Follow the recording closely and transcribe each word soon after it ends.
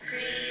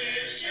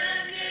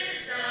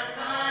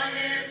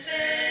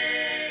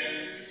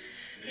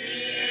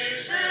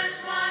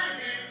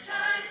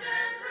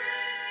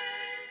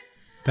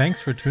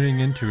Thanks for tuning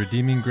in to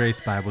Redeeming Grace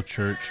Bible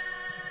Church.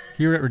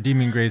 Here at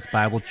Redeeming Grace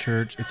Bible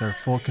Church, it's our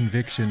full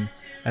conviction,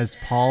 as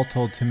Paul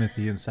told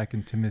Timothy in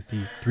 2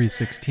 Timothy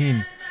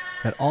 3:16,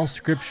 that all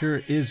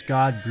Scripture is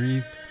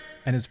God-breathed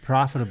and is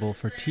profitable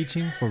for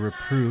teaching, for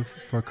reproof,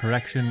 for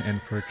correction,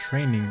 and for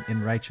training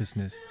in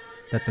righteousness,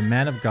 that the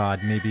man of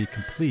God may be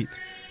complete,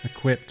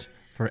 equipped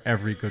for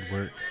every good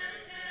work.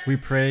 We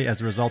pray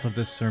as a result of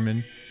this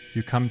sermon,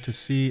 you come to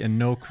see and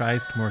know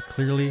Christ more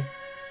clearly,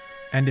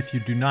 and if you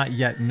do not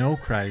yet know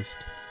Christ,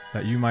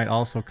 that you might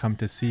also come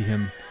to see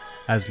him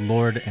as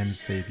Lord and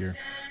Savior.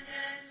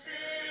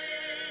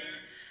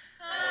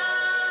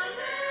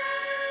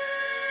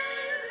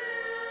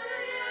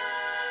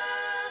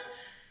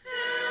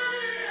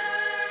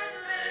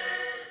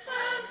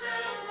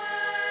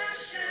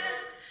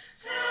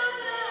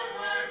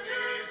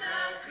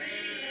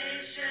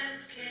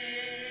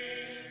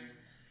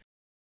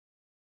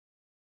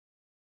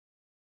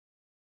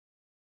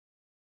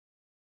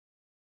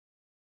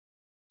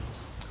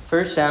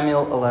 First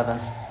Samuel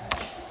 11.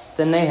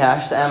 Then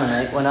Nahash the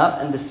Ammonite went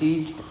up and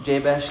besieged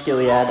Jabesh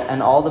Gilead,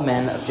 and all the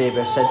men of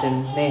Jabesh said to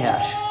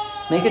Nahash,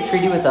 "Make a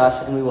treaty with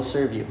us, and we will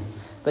serve you."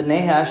 But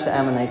Nahash the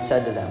Ammonite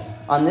said to them,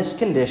 "On this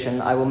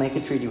condition I will make a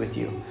treaty with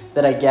you,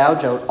 that I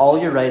gouge out all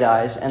your right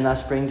eyes, and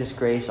thus bring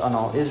disgrace on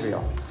all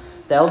Israel."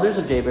 The elders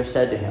of Jabesh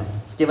said to him,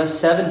 "Give us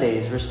 7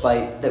 days'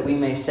 respite, that we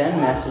may send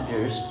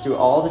messengers through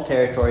all the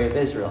territory of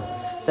Israel.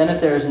 Then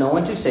if there is no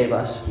one to save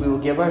us, we will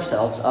give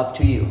ourselves up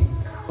to you."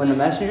 When the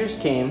messengers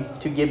came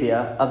to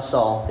Gibeah of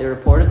Saul, they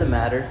reported the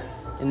matter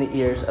in the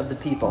ears of the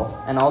people,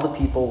 and all the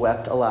people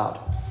wept aloud.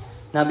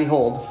 Now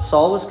behold,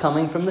 Saul was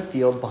coming from the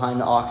field behind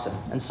the oxen,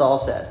 and Saul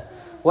said,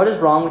 "What is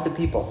wrong with the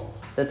people,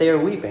 that they are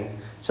weeping?"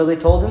 So they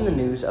told him the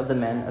news of the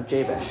men of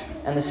Jabesh.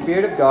 And the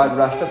Spirit of God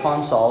rushed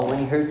upon Saul when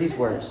he heard these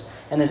words,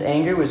 and his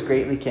anger was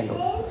greatly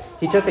kindled.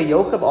 He took a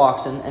yoke of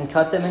oxen and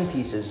cut them in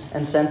pieces,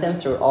 and sent them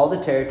through all the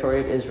territory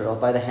of Israel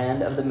by the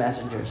hand of the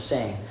messengers,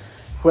 saying,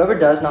 "Whoever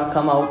does not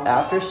come out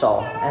after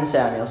Saul and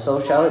Samuel,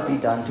 so shall it be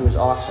done to his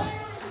oxen."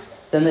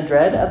 Then the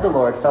dread of the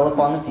Lord fell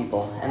upon the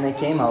people, and they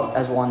came out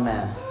as one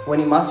man. When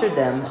he mustered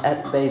them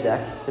at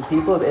Bezek, the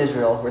people of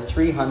Israel were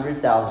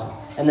 300,000,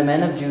 and the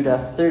men of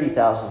Judah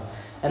 30,000.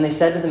 And they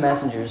said to the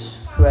messengers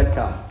who had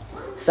come,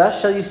 "Thus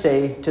shall you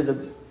say to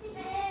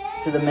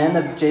the men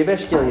of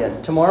Jabesh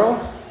Gilead, Tomorrow,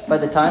 by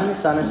the time the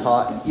sun is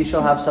hot, you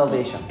shall have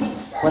salvation."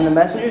 When the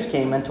messengers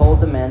came and told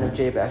the men of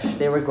Jabesh,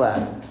 they were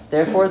glad.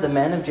 Therefore the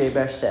men of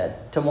Jabesh said,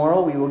 "Tomorrow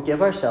we will give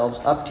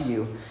ourselves up to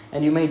you,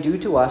 and you may do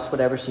to us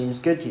whatever seems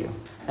good to you."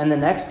 And the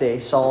next day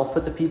Saul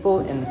put the people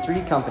in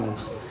 3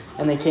 companies,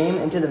 and they came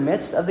into the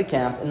midst of the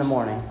camp in the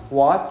morning,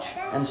 watched,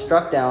 and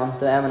struck down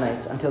the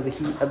Ammonites until the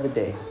heat of the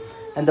day.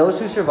 And those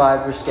who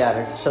survived were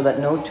scattered, so that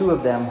no 2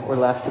 of them were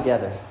left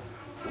together.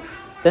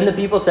 Then the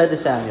people said to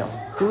Samuel,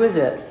 "Who is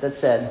it that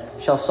said,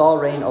 'Shall Saul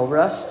reign over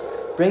us?'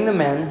 Bring the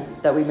men,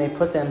 that we may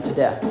put them to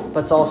death."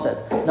 But Saul said,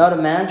 "Not a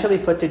man shall be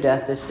put to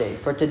death this day,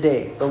 for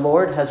today the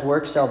Lord has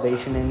worked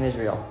salvation in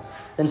Israel."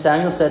 Then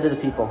Samuel said to the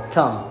people,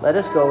 "Come, let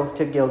us go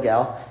to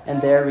Gilgal, and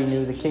there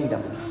renew the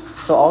kingdom."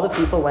 So all the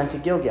people went to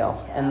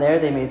Gilgal, and there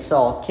they made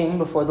Saul king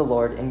before the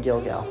Lord in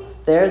Gilgal.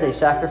 There they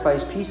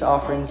sacrificed peace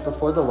offerings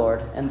before the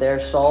Lord, and there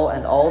Saul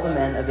and all the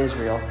men of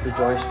Israel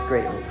rejoiced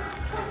greatly.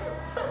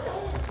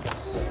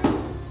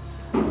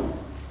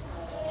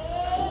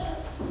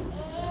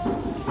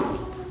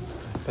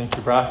 Thank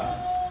you, Brock.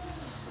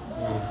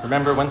 We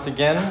remember once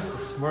again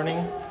this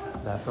morning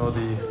that though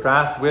the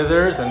grass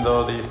withers and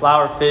though the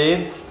flower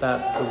fades,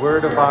 that the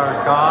word of our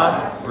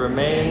God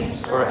remains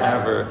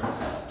forever.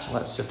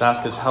 Let's just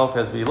ask his help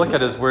as we look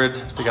at his word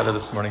together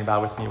this morning.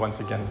 Bow with me once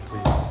again,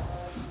 please.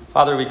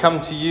 Father, we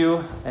come to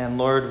you, and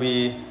Lord,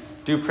 we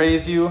do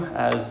praise you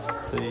as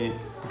the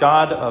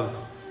God of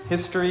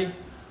history.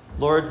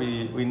 Lord,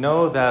 we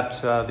know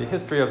that the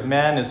history of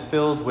man is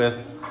filled with,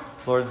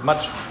 Lord,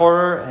 much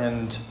horror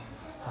and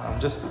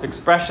just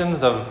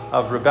expressions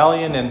of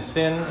rebellion and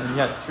sin, and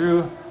yet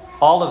through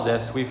all of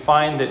this, we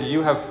find that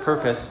you have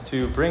purpose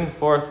to bring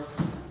forth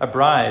a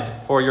bride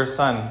for your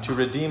Son, to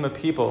redeem a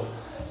people.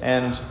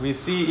 And we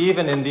see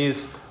even in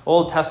these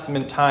Old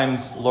Testament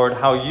times, Lord,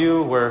 how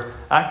you were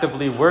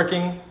actively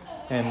working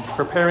and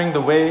preparing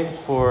the way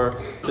for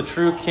the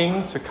true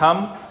King to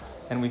come.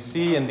 And we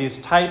see in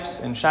these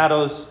types and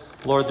shadows,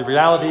 Lord, the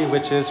reality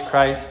which is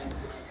Christ.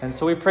 And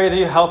so we pray that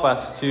you help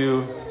us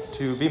to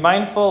be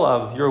mindful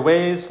of your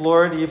ways,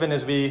 Lord, even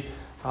as we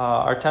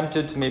are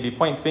tempted to maybe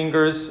point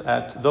fingers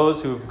at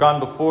those who've gone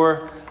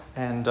before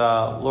and,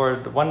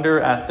 Lord, wonder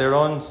at their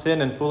own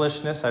sin and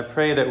foolishness. I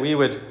pray that we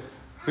would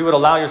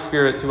allow your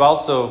Spirit to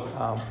also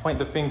point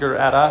the finger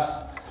at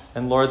us,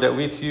 and, Lord, that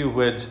we too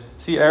would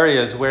see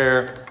areas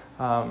where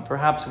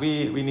perhaps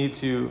we need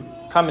to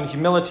come in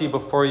humility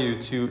before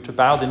you, to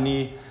bow the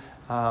knee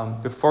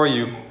before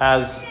you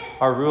as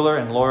our ruler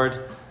and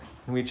Lord.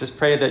 And we just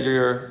pray that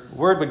your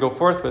word would go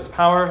forth with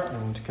power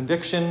and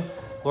conviction.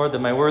 Lord, that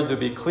my words would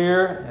be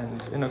clear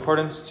and in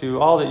accordance to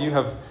all that you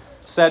have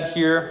said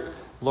here.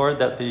 Lord,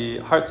 that the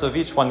hearts of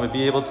each one would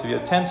be able to be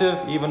attentive,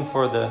 even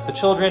for the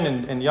children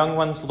and young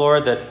ones,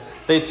 Lord, that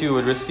they too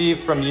would receive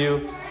from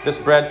you this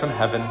bread from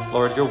heaven,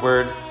 Lord, your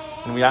word.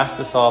 And we ask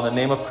this all in the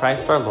name of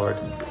Christ our Lord.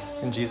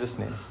 In Jesus'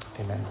 name,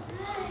 amen.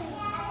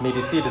 You may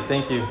be seated.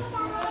 Thank you.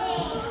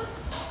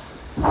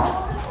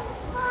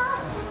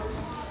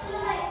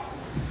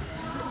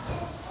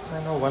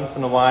 I know once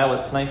in a while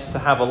it's nice to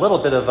have a little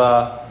bit of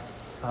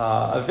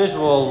a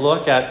visual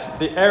look at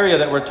the area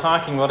that we're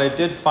talking about. I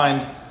did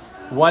find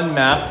one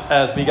map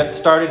as we get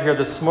started here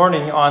this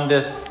morning on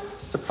this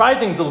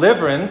surprising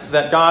deliverance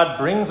that God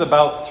brings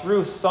about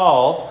through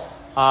Saul.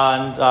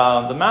 And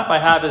the map I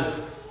have is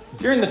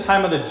during the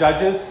time of the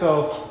Judges,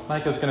 so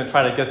Micah's going to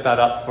try to get that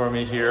up for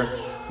me here.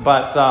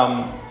 But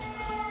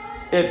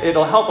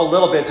it'll help a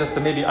little bit just to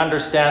maybe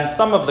understand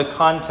some of the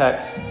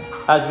context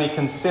as we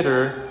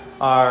consider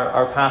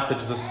our passage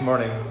this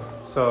morning.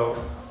 So,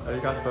 you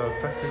got the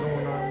projector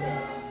going on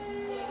there?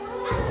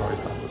 Oh,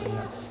 it's not moving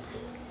yet.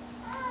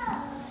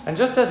 And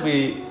just as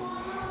we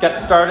get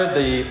started,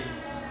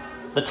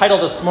 the title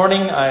this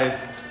morning, I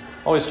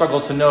always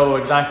struggle to know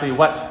exactly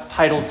what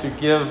title to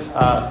give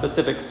a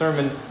specific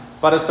sermon,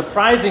 but a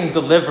surprising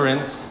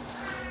deliverance.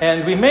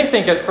 And we may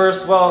think at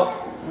first, well,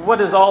 what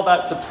is all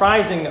that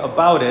surprising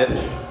about it?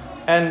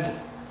 And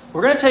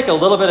we're going to take a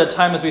little bit of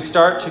time as we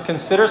start to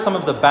consider some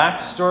of the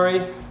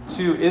backstory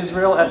to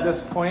Israel at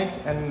this point,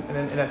 and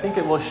I think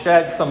it will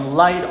shed some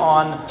light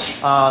on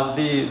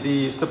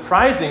the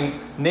surprising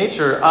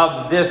nature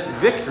of this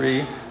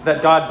victory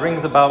that God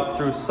brings about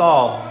through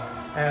Saul.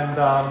 And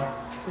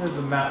here's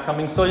the map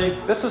coming. So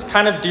this is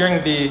kind of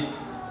during the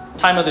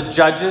time of the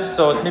Judges,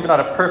 so it's maybe not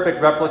a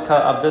perfect replica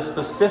of this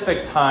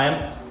specific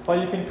time, but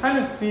you can kind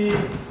of see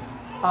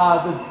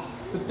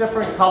the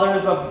different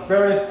colors of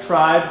various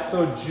tribes.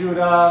 So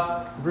Judah,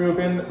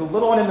 Reuben, the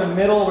little one in the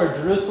middle where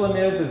Jerusalem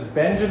is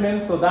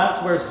Benjamin, so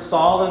that's where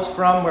Saul is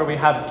from, where we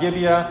have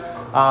Gibeah.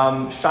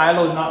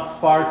 Shiloh not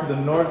far to the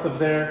north of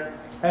there.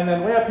 And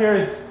then way up here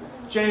is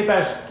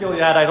Jabesh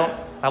Gilead.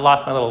 I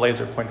lost my little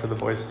laser pointer, the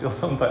boys steal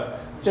them, but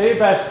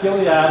Jabesh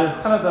Gilead is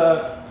kind of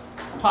the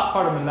top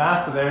part of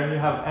Manasseh there, and you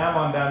have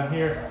Ammon down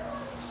here.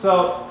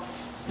 So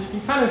you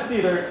can kind of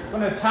see they're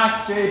going to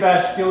attack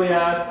Jabesh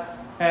Gilead,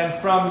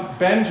 and from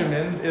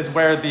Benjamin is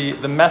where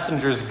the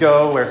messengers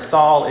go, where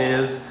Saul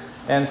is.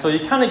 And so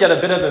you kind of get a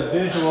bit of a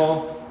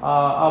visual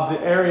of the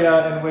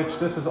area in which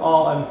this is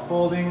all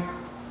unfolding.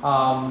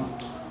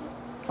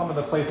 Some of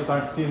the places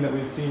aren't seen that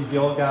we've seen.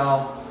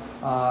 Gilgal,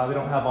 they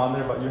don't have on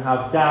there, but you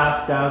have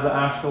Gath, Gaza,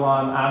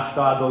 Ashkelon,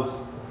 Ashdod,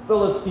 those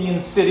Philistine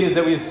cities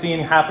that we've seen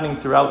happening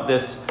throughout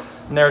this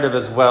narrative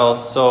as well.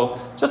 So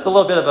just a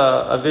little bit of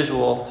a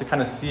visual to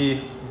kind of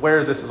see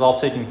where this is all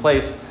taking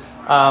place.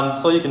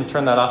 So you can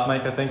turn that off,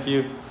 Micah. Thank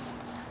you.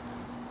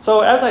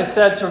 So as I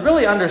said, to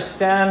really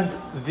understand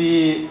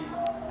the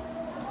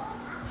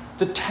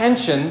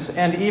tensions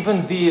and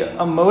even the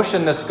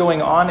emotion that's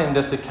going on in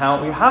this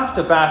account, we have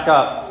to back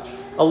up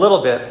a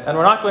little bit. And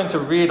we're not going to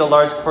read a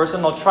large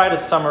portion. I'll try to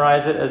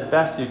summarize it as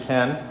best you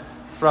can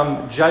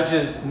from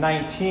Judges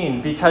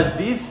 19, because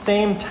these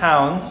same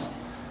towns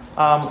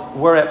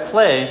were at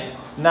play.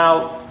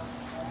 Now,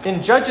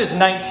 in Judges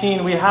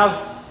 19, we have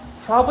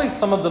probably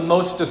some of the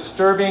most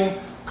disturbing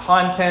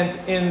content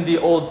in the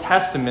Old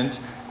Testament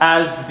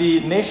as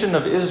the nation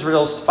of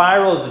Israel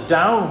spirals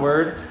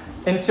downward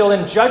until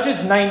in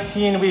Judges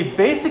 19 we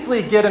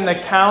basically get an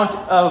account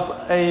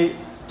of a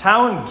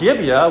town,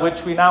 Gibeah,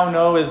 which we now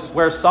know is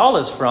where Saul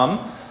is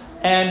from.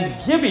 And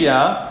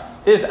Gibeah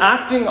is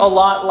acting a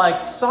lot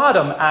like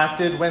Sodom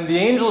acted when the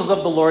angels of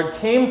the Lord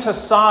came to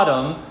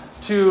Sodom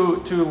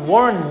to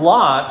warn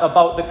Lot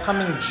about the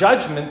coming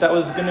judgment that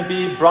was going to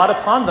be brought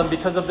upon them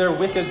because of their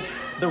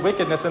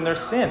wickedness and their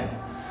sin.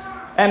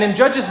 And in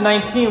Judges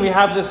 19, we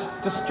have this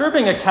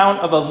disturbing account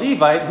of a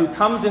Levite who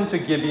comes into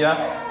Gibeah,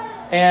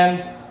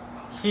 and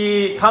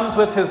he comes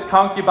with his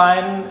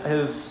concubine,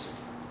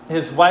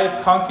 his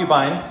wife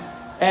concubine,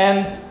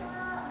 and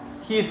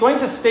he's going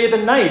to stay the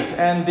night.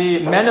 And the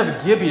men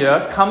of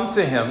Gibeah come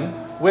to him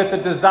with a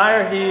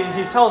desire,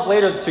 he tells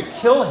later, to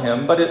kill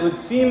him, but it would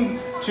seem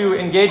to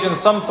engage in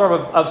some sort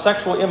of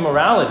sexual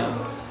immorality.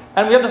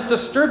 And we have this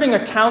disturbing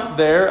account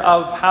there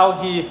of how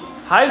he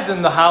hides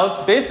in the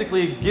house,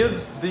 basically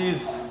gives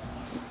these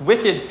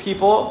wicked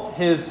people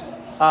his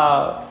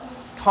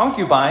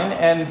concubine,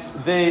 and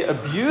they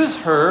abuse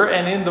her,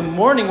 and in the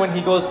morning when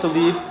he goes to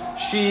leave,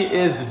 she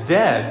is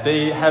dead.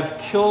 They have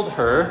killed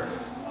her.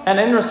 And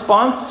in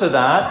response to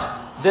that,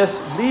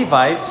 this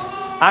Levite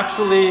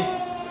actually,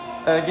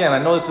 again, I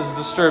know this is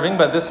disturbing,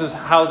 but this is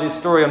how the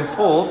story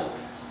unfolds.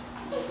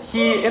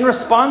 He, in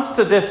response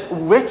to this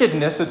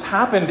wickedness that's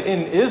happened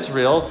in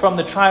Israel from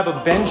the tribe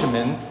of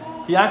Benjamin,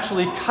 he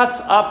actually cuts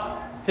up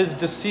his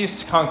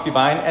deceased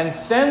concubine and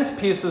sends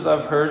pieces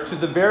of her to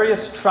the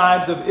various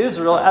tribes of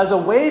Israel as a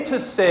way to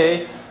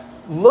say,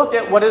 look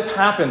at what has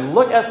happened.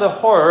 Look at the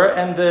horror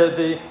and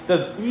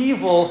the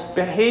evil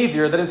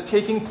behavior that is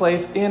taking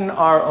place in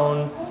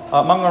among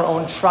our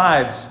own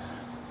tribes.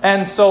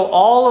 And so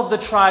all of the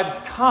tribes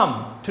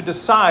come to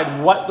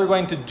decide what they're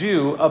going to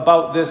do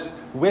about this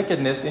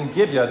wickedness in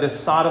Gibeah, this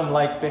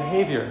Sodom-like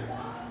behavior.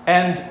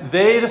 And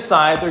they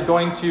decide they're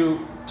going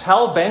to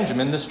tell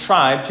Benjamin, this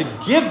tribe, to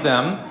give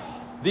them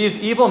these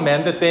evil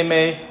men that they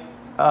may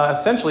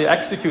essentially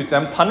execute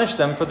them, punish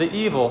them for the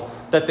evil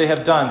that they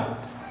have done.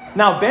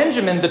 Now,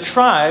 Benjamin, the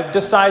tribe,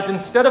 decides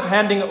instead of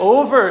handing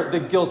over the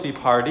guilty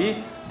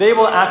party, they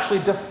will actually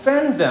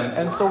defend them.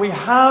 And so we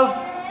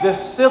have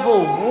this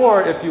civil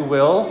war, if you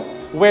will,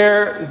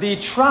 where the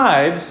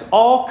tribes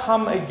all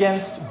come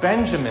against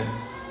Benjamin.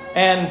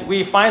 And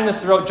we find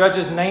this throughout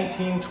Judges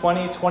 19,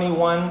 20,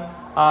 21.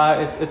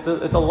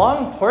 It's a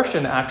long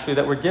portion, actually,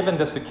 that we're given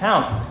this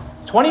account.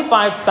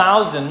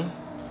 25,000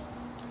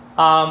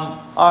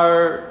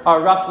 are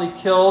roughly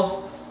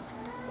killed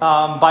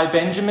by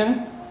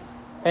Benjamin,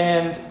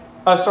 and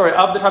of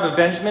the tribe of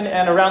Benjamin,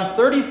 and around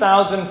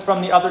 30,000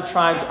 from the other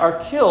tribes are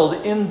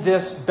killed in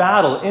this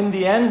battle. In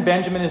the end,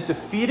 Benjamin is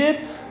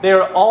defeated. They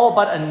are all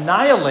but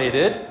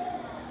annihilated.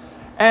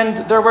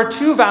 And there were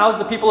two vows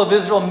the people of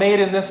Israel made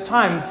in this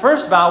time. The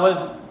first vow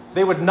was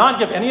they would not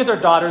give any of their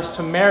daughters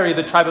to marry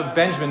the tribe of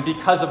Benjamin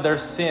because of their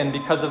sin,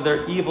 because of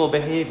their evil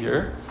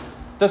behavior.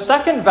 The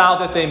second vow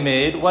that they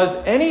made was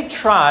any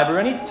tribe or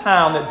any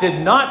town that did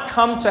not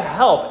come to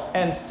help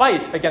and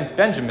fight against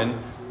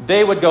Benjamin,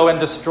 they would go and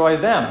destroy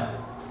them.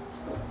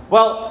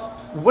 Well,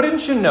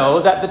 wouldn't you know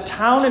that the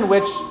town in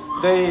which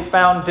they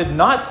found did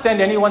not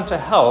send anyone to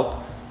help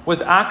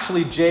was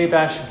actually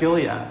Jabesh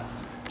Gilead.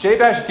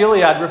 Jabesh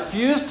Gilead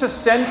refused to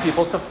send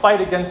people to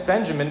fight against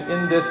Benjamin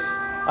in this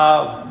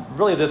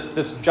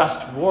this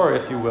just war,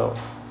 if you will.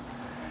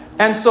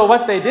 And so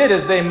what they did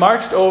is they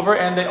marched over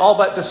and they all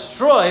but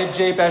destroyed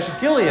Jabesh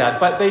Gilead.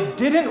 But they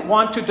didn't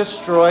want to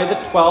destroy the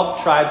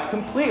 12 tribes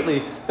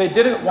completely. They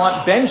didn't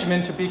want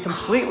Benjamin to be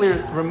completely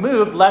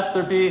removed, lest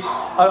there be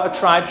a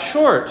tribe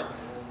short.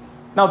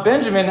 Now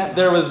Benjamin,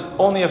 there was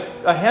only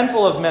a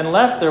handful of men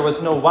left. There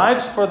was no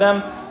wives for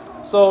them.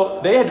 So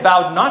they had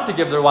vowed not to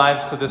give their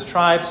wives to this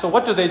tribe. So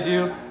what do?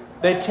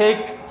 They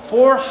take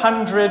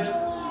 400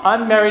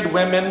 unmarried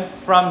women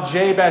from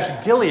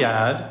Jabesh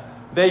Gilead.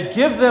 They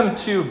give them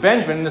to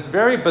Benjamin in this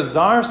very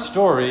bizarre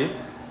story.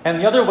 And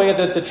the other way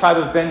that the tribe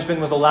of Benjamin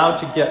was allowed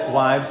to get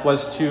wives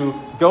was to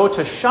go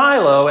to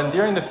Shiloh and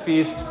during the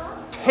feast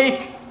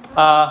take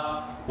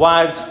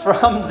wives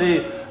from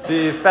the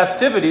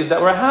festivities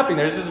that were happening.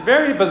 There's this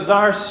very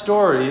bizarre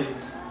story.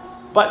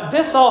 But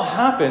this all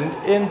happened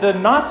in the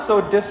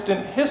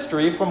not-so-distant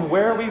history from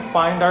where we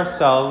find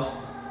ourselves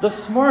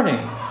this morning.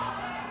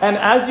 And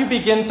as you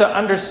begin to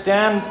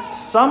understand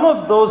some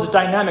of those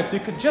dynamics, you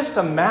could just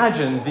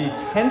imagine the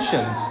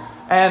tensions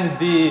and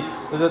the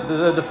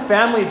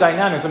family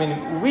dynamics. I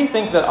mean, we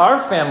think that our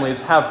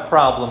families have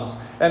problems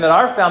and that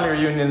our family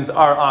reunions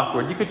are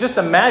awkward. You could just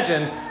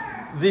imagine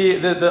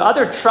the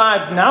other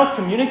tribes now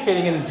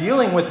communicating and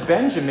dealing with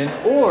Benjamin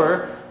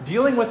or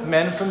dealing with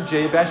men from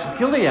Jabesh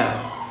Gilead.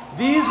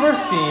 These were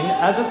seen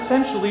as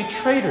essentially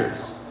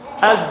traitors,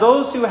 as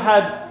those who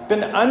had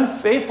been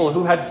unfaithful,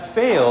 who had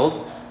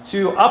failed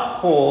to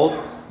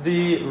uphold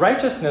the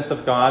righteousness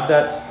of God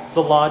that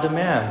the law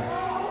demands.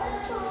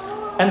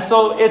 And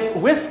so it's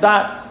with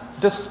that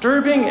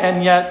disturbing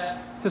and yet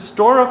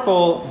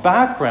historical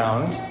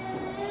background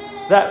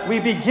that we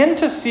begin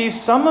to see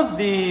some of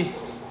the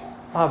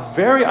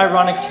very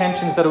ironic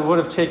tensions that would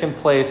have taken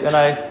place. And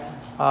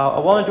I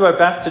want to do our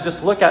best to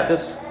just look at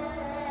this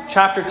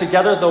chapter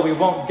together, though we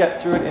won't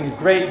get through it in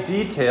great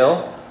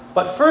detail.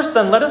 But first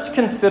then, let us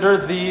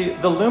consider the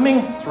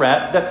looming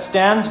threat that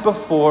stands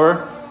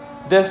before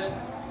this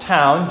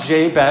town,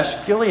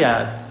 Jabesh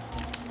Gilead.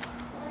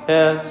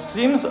 It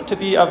seems to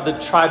be of the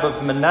tribe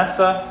of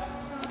Manasseh.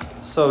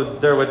 So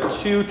there were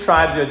two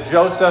tribes. You had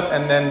Joseph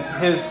and then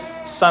his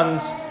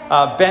sons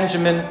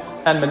Benjamin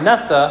and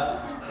Manasseh,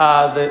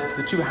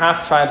 the two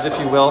half-tribes, if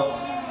you will.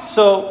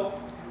 So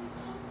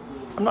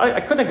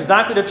I couldn't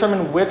exactly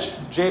determine which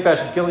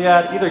Jabesh Gilead,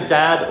 either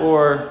Gad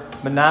or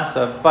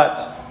Manasseh,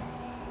 but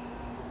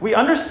we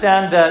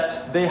understand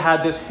that they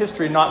had this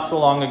history not so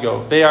long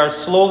ago. They are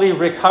slowly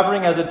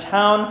recovering as a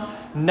town.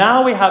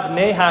 Now we have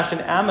Nahash, an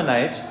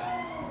Ammonite,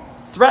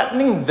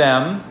 threatening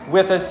them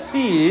with a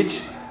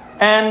siege.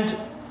 And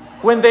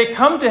when they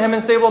come to him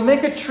and say, well,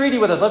 make a treaty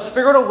with us. Let's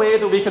figure out a way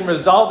that we can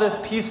resolve this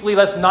peacefully.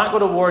 Let's not go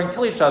to war and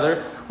kill each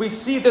other. We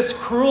see this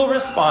cruel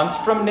response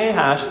from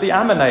Nahash, the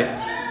Ammonite.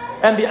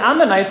 And the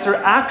Ammonites are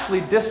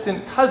actually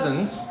distant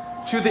cousins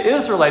to the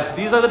Israelites.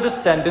 These are the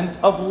descendants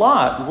of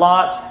Lot.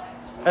 Lot,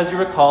 as you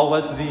recall,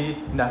 was the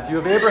nephew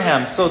of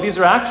Abraham. So these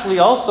are actually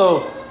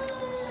also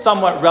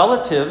somewhat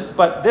relatives.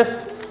 But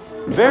this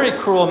very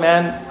cruel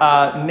man,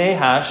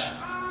 Nahash,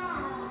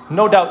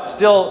 no doubt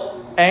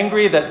still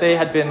angry that they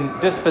had been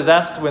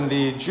dispossessed when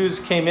the Jews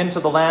came into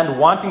the land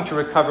wanting to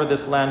recover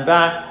this land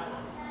back,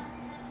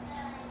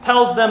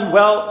 tells them,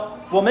 well,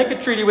 we'll make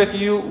a treaty with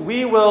you.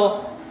 We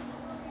will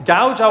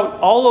gouge out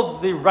all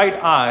of your right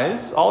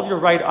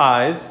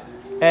eyes,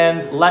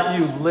 and let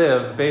you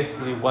live,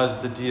 basically, was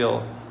the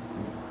deal.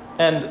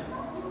 And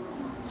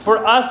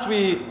for us,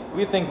 we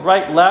think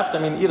right, left. I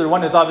mean, either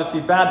one is obviously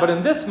bad. But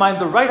in this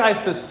mind, the right eye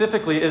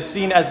specifically is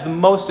seen as the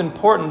most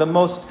important, the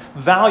most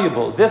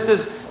valuable. This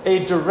is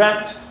a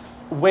direct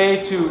way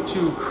to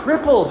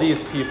cripple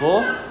these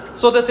people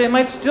so that they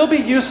might still be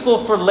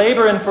useful for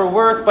labor and for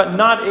work, but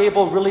not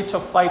able really to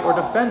fight or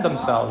defend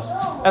themselves.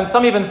 And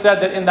some even said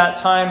that in that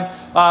time,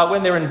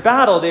 when they were in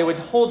battle, they would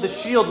hold the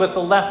shield with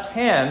the left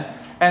hand,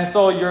 and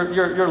so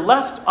your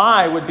left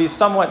eye would be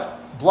somewhat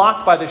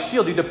blocked by the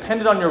shield. You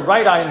depended on your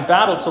right eye in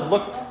battle to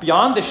look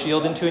beyond the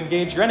shield and to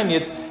engage your enemy.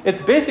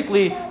 It's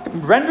basically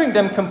rendering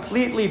them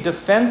completely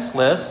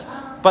defenseless,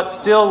 but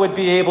still would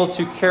be able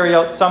to carry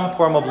out some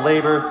form of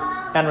labor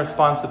and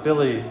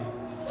responsibility.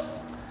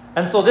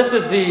 And so this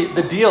is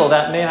the deal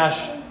that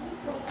Nahash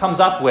comes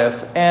up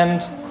with.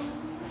 And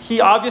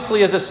he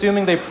obviously is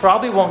assuming they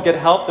probably won't get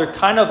help. They're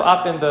kind of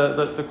up in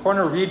the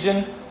corner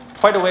region,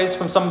 quite a ways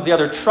from some of the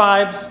other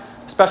tribes,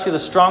 especially the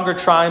stronger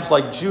tribes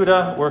like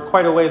Judah were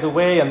quite a ways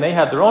away, and they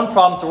had their own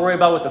problems to worry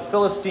about with the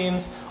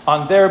Philistines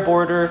on their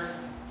border.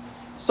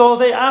 So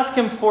they ask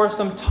him for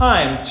some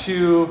time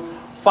to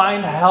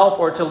find help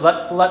or to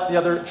let the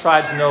other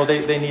tribes know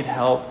they need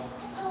help.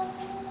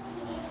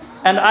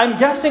 And I'm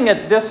guessing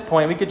at this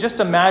point, we could just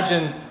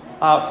imagine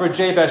for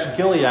Jabesh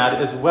Gilead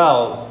as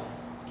well,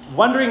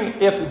 wondering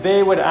if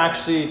they would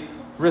actually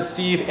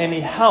receive any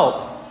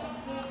help.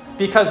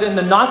 Because in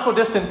the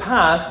not-so-distant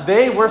past,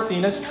 they were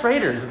seen as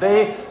traitors.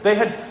 They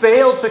had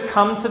failed to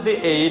come to the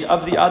aid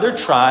of the other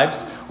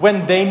tribes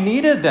when they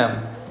needed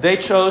them. They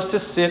chose to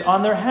sit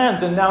on their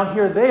hands. And now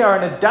here they are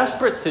in a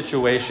desperate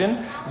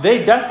situation.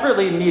 They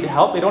desperately need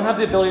help. They don't have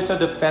the ability to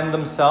defend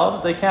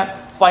themselves. They can't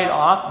fight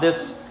off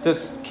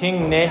this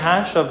King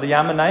Nahash of the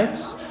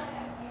Ammonites.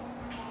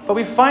 But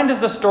we find as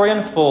the story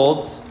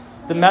unfolds,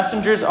 the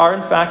messengers are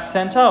in fact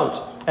sent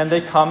out. And they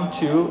come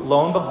to,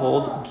 lo and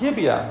behold,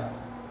 Gibeah.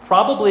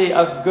 Probably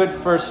a good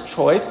first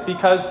choice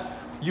because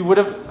you would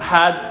have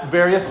had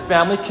various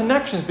family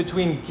connections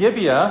between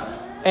Gibeah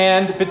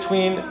and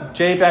between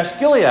Jabesh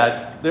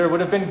Gilead. There would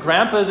have been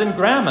grandpas and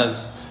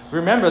grandmas.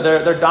 Remember,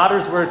 their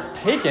daughters were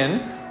taken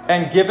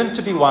and given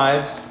to be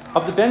wives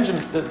of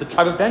the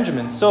tribe of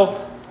Benjamin.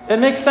 So it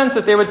makes sense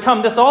that they would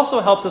come. This also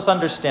helps us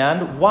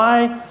understand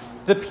why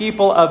the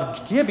people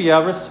of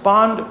Gibeah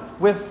respond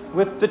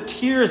with the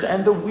tears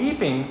and the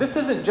weeping. This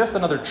isn't just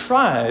another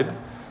tribe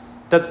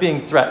that's being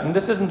threatened.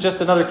 This isn't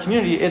just another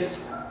community. It's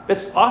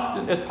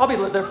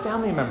probably their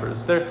family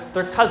members,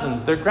 their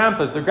cousins, their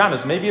grandpas, their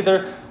grandmas, maybe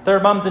their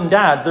moms and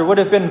dads. There would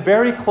have been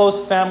very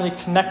close family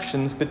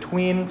connections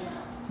between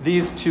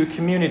these two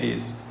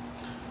communities.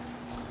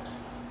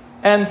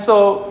 And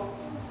so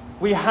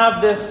we have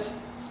this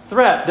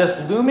threat,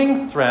 this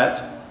looming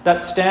threat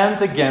that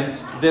stands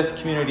against this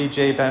community,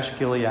 Jabesh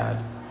Gilead.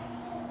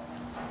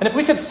 And if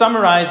we could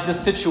summarize the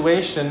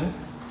situation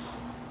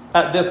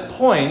at this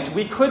point,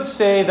 we could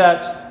say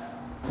that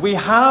we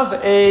have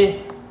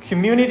a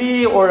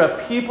community or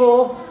a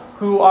people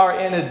who are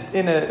in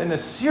a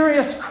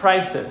serious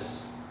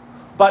crisis,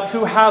 but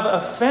who have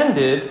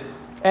offended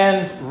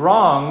and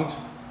wronged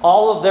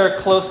all of their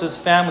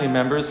closest family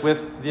members,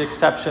 with the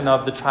exception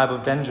of the tribe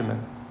of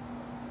Benjamin.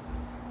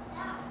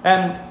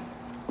 And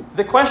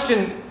the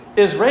question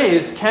is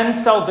raised, can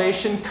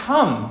salvation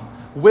come?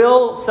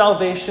 Will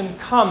salvation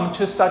come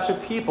to such a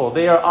people?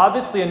 They are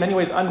obviously in many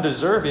ways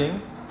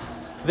undeserving.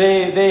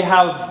 They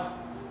have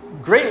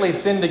greatly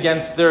sinned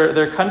against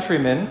their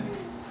countrymen.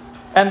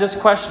 And this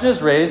question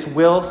is raised,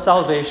 will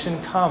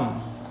salvation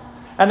come?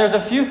 And there's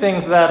a few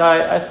things that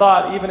I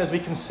thought, even as we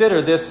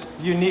consider this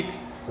unique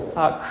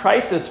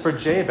crisis for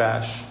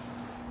Jabesh,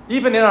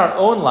 even in our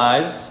own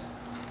lives,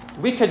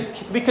 we could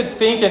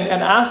think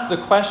and ask the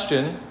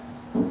question,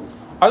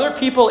 are there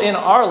people in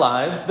our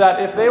lives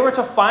that if they were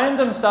to find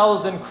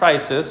themselves in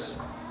crisis,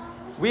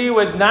 we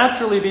would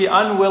naturally be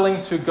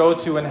unwilling to go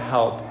to and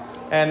help?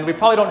 And we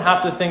probably don't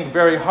have to think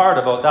very hard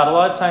about that. A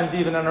lot of times,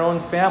 even in our own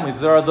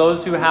families, there are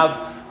those who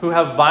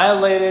have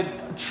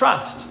violated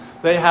trust.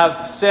 They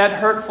have said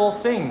hurtful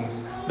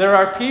things. There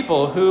are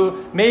people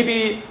who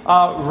maybe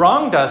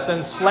wronged us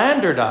and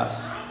slandered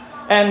us.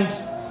 And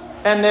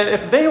that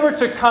if they were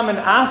to come and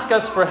ask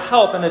us for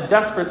help in a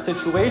desperate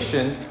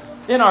situation,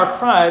 in our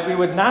pride, we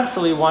would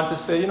naturally want to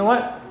say, you know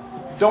what?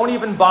 Don't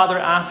even bother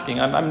asking.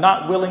 I'm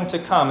not willing to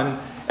come.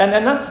 And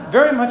that's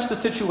very much the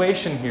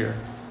situation here.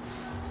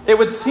 It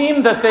would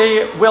seem that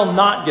they will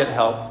not get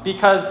help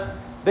because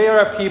they are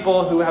a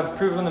people who have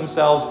proven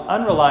themselves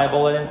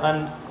unreliable and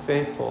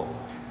unfaithful.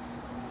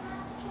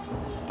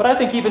 But I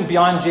think even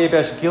beyond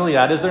Jabesh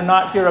Gilead, is there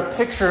not here a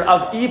picture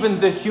of even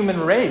the human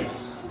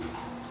race?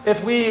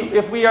 If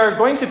we are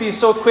going to be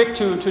so quick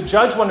to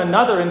judge one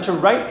another and to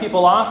write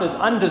people off as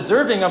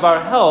undeserving of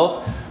our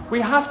help, we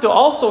have to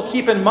also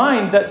keep in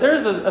mind that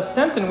there's a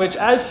sense in which,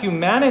 as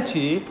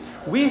humanity,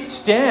 we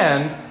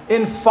stand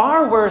in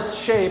far worse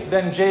shape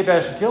than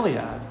Jabesh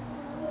Gilead.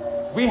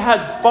 We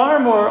had far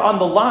more on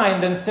the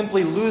line than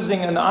simply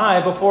losing an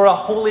eye before a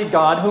holy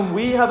God whom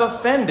we have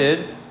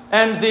offended,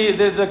 and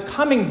the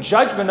coming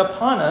judgment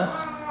upon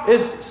us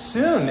is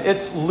soon.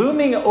 It's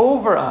looming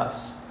over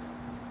us.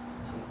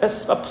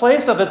 It's a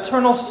place of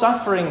eternal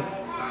suffering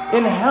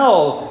in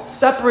hell,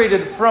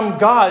 separated from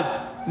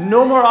God.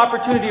 No more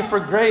opportunity for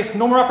grace,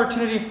 no more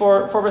opportunity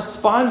for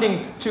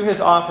responding to his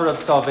offer of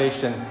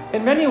salvation.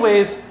 In many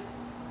ways,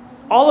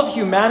 all of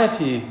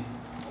humanity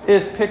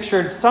is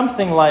pictured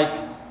something like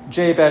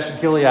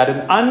Jabesh Gilead,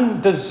 an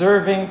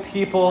undeserving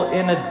people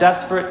in a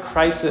desperate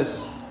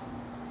crisis.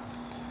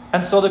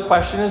 And so the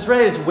question is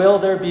raised, will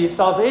there be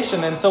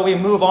salvation? And so we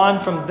move on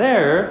from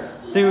there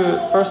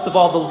to, first of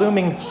all, the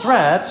looming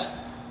threat.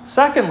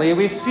 Secondly,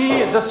 we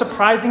see the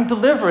surprising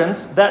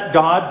deliverance that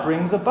God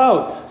brings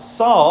about.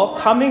 Saul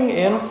coming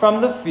in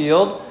from the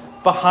field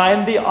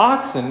behind the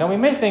oxen. Now we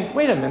may think,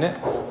 wait a minute,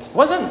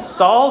 wasn't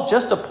Saul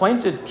just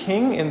appointed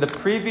king in the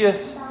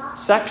previous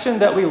section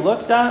that we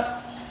looked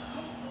at?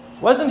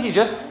 Wasn't he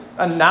just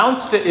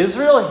announced to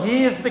Israel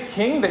he is the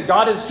king that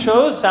God has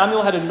chose?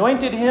 Samuel had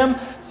anointed him.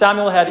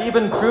 Samuel had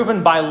even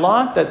proven by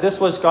lot that this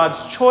was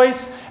God's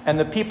choice. And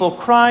the people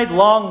cried,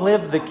 "Long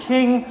live the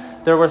king."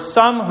 There were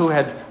some who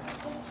had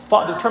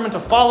determined to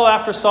follow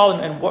after Saul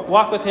and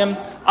walk with him.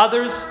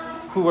 Others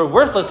who were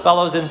worthless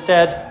fellows and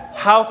said,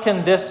 "How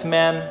can this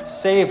man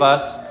save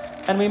us?"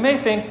 And we may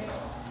think,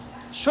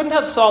 shouldn't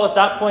have Saul at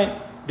that point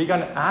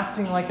begun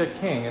acting like a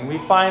king? And we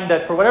find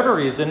that for whatever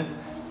reason,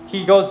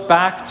 he goes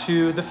back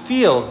to the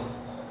field.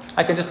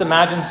 I can just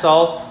imagine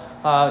Saul,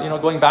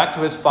 going back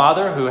to his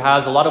father, who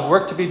has a lot of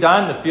work to be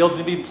done. The fields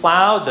need to be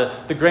plowed.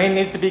 The grain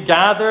needs to be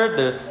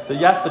gathered.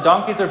 Yes, the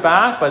donkeys are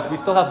back, but we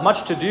still have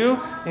much to do.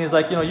 And he's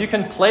like, you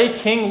can play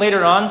king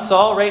later on,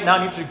 Saul. Right now,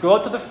 I need you to go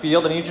out to the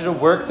field. I need you to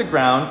work the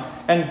ground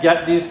and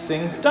get these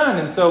things done.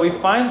 And so we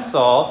find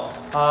Saul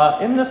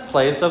in this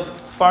place of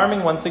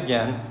farming once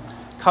again,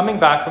 coming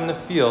back from the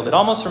field. It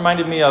almost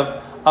reminded me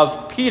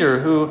of Peter,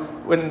 who,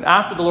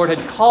 after the Lord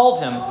had called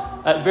him,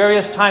 at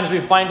various times we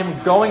find him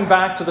going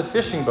back to the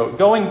fishing boat,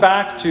 going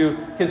back to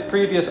his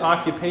previous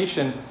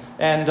occupation,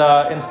 and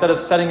instead of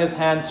setting his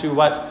hand to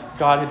what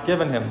God had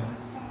given him.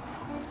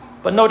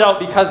 But no doubt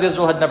because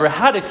Israel had never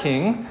had a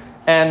king,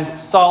 and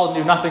Saul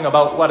knew nothing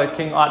about what a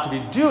king ought to be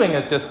doing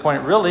at this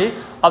point, really,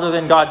 other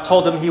than God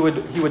told him he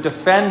would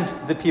defend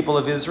the people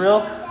of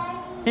Israel.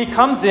 He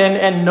comes in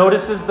and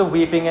notices the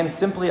weeping and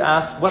simply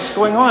asks, "What's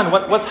going on?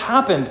 What's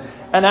happened?"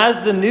 And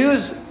as the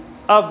news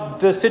of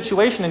the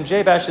situation in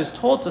Jabesh is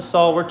told to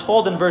Saul, we're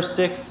told in verse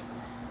 6,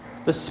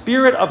 "The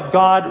Spirit of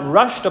God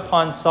rushed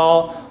upon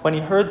Saul when he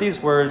heard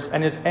these words,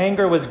 and his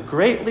anger was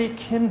greatly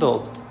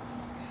kindled."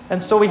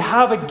 And so we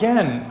have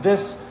again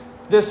this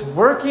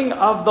working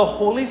of the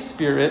Holy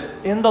Spirit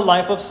in the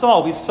life of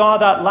Saul. We saw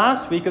that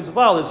last week as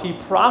well, as he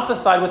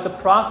prophesied with the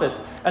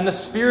prophets, and the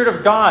Spirit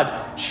of God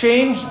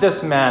changed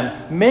this man,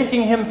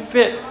 making him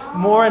fit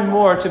more and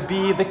more to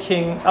be the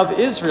king of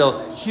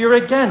Israel. Here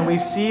again, we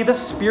see the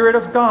Spirit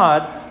of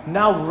God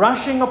now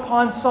rushing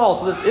upon Saul.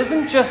 So this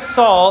isn't just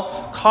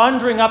Saul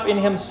conjuring up in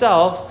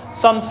himself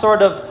some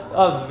sort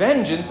of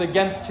vengeance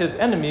against his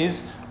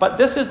enemies, but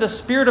this is the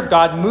Spirit of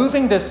God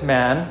moving this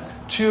man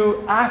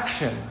to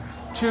action,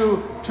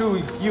 to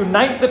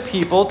unite the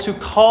people, to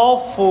call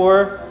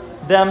for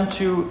them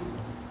to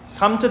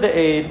come to the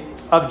aid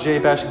of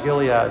Jabesh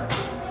Gilead.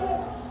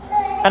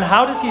 And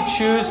how does he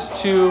choose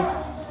to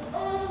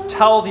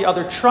tell the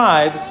other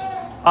tribes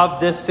of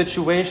this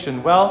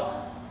situation? Well,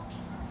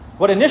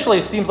 what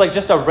initially seems like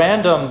just a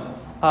random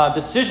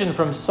decision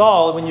from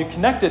Saul, when you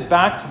connect it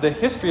back to the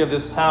history of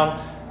this town,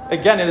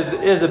 again, it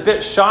is a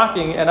bit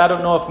shocking, and I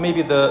don't know if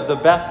maybe the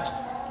best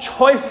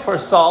choice for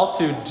Saul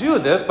to do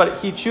this, but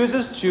he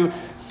chooses to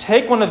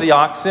take one of the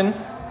oxen,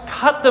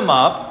 cut them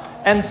up,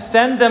 and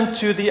send them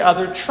to the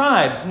other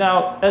tribes.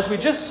 Now, as we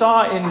just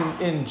saw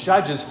in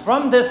Judges,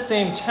 from this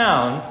same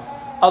town,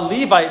 a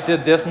Levite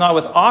did this, not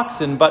with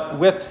oxen, but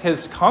with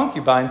his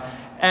concubine.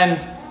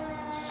 And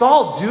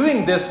Saul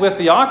doing this with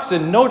the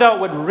oxen no doubt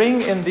would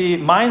ring in the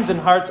minds and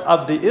hearts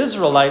of the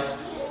Israelites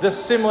this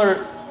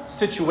similar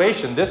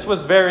situation. This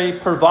was very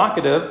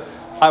provocative,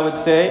 I would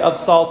say, of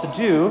Saul to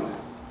do.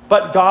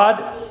 But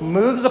God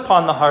moves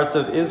upon the hearts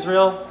of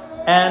Israel,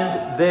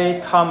 and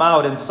they come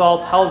out. And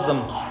Saul tells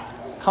them,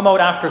 "Come out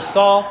after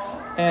Saul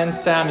and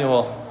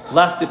Samuel,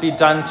 lest it be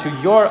done to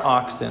your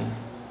oxen."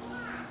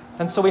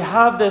 And so we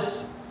have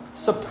this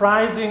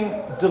surprising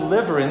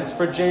deliverance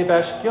for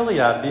Jabesh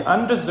Gilead, the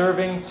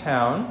undeserving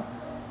town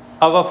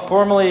of a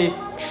formerly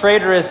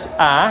traitorous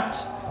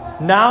act.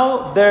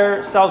 Now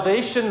their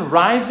salvation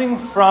rising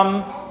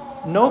from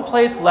no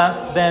place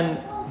less than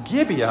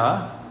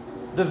Gibeah,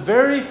 the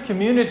very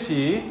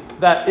community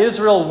that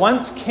Israel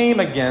once came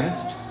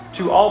against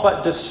to all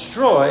but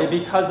destroy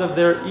because of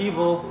their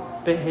evil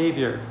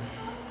behavior.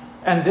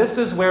 And this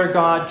is where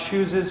God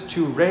chooses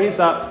to raise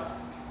up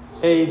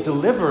a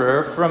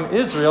deliverer from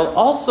Israel,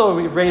 also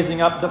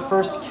raising up the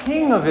first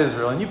king of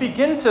Israel. And you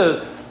begin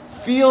to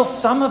feel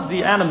some of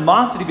the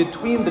animosity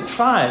between the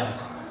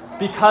tribes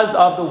because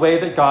of the way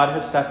that God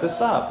has set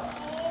this up.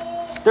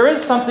 There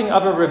is something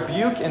of a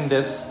rebuke in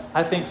this,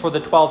 I think, for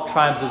the 12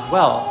 tribes as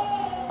well.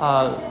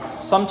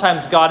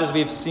 Sometimes God, as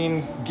we've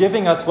seen,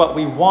 giving us what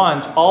we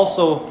want,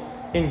 also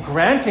in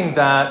granting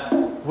that,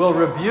 will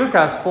rebuke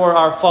us for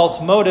our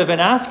false motive in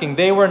asking.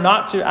 They were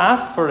not to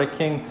ask for a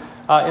king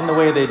in the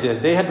way they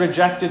did. They had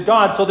rejected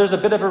God, so there's a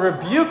bit of a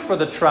rebuke for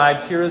the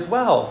tribes here as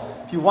well.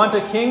 If you want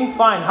a king,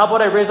 fine. How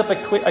about I raise up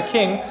a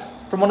king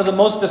from one of the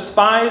most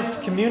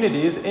despised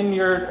communities in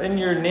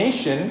your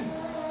nation,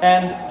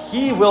 and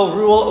he will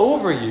rule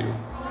over you.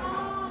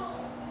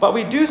 But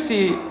we do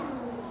see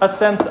a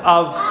sense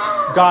of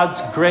God's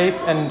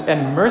grace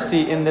and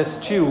mercy in this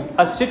too.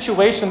 A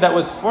situation that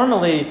was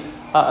formerly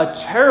a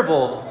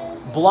terrible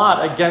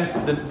blot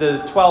against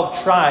the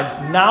 12 tribes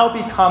now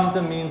becomes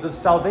a means of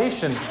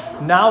salvation,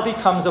 now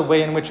becomes a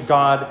way in which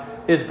God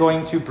is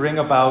going to bring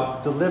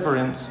about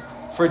deliverance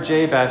for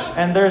Jabesh.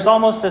 And there's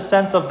almost a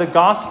sense of the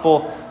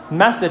gospel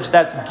message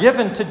that's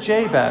given to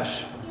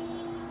Jabesh.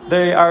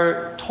 They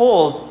are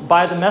told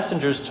by the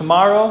messengers,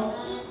 tomorrow,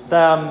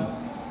 by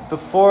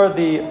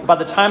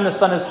the time the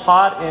sun is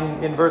hot,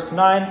 in verse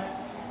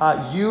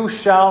 9, you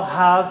shall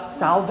have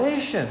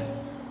salvation.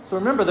 So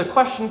remember the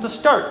question to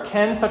start: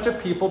 can such a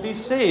people be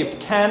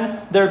saved?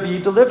 Can there be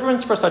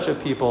deliverance for such a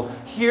people?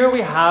 Here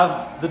we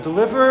have the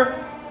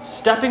deliverer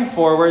stepping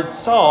forward,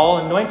 Saul,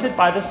 anointed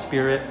by the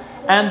Spirit,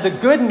 and the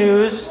good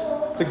news,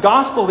 the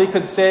gospel, we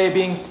could say,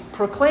 being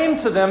proclaimed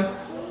to them: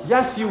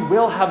 yes, you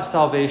will have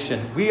salvation.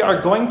 We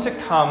are going to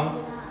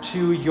come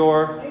to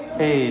your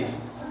aid.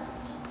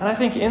 And I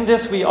think in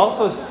this we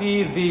also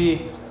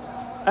see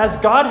as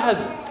God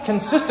has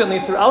consistently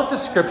throughout the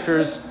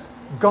scriptures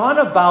gone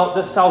about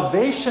the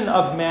salvation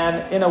of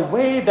man in a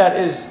way that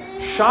is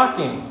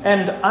shocking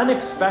and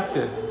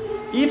unexpected.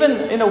 Even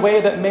in a way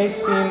that may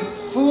seem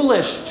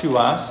foolish to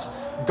us,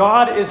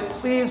 God is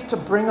pleased to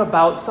bring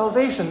about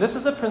salvation. This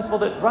is a principle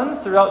that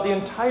runs throughout the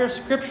entire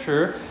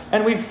scripture,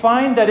 and we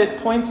find that it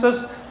points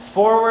us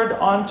forward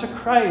onto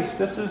Christ.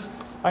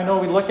 I know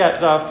we look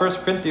at 1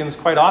 Corinthians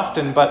quite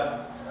often,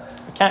 but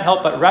I can't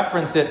help but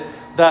reference it,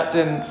 that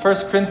in 1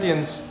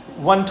 Corinthians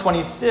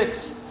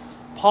 1:26,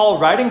 Paul,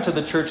 writing to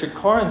the church at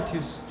Corinth,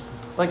 he's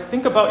like,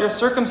 think about your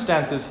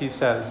circumstances, he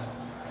says.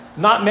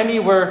 Not many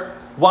were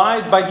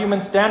wise by human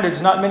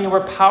standards. Not many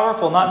were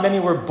powerful. Not many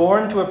were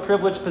born to a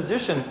privileged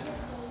position.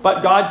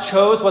 But God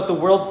chose what the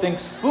world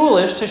thinks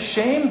foolish to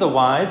shame the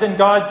wise, and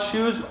God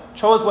chose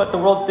what the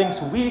world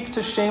thinks weak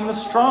to shame the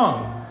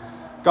strong.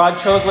 God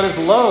chose what is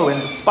low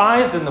and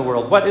despised in the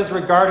world, what is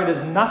regarded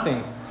as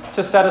nothing,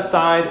 to set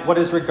aside what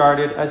is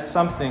regarded as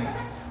something,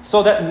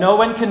 so that no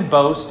one can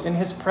boast in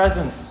his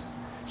presence.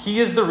 He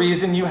is the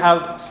reason you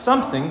have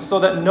something, so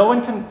that no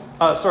one can...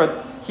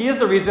 He is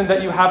the reason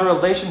that you have a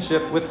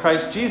relationship with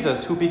Christ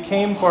Jesus, who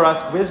became for us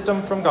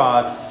wisdom from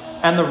God,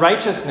 and the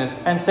righteousness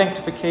and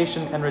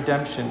sanctification and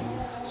redemption,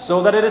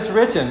 so that it is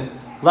written,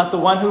 let the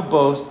one who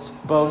boasts,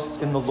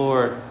 boast in the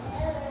Lord.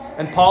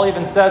 And Paul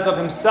even says of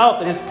himself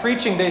that his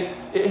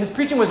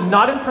preaching was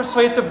not in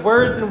persuasive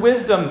words and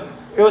wisdom.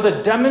 It was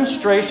a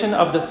demonstration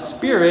of the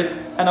Spirit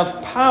and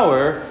of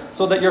power,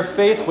 so that your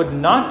faith would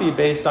not be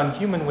based on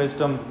human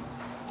wisdom,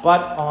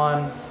 but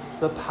on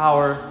the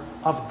power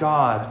of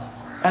God.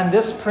 And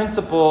this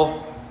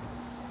principle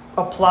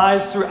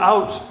applies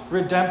throughout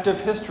redemptive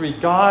history.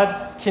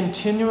 God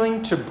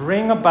continuing to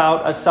bring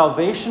about a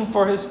salvation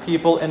for his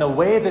people in a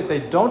way that they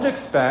don't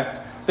expect,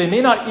 they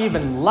may not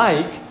even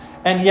like,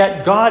 and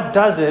yet God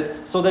does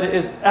it so that it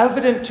is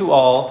evident to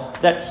all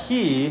that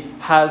he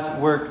has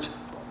worked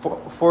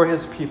for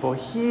his people.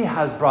 He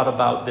has brought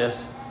about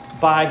this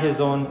by his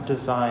own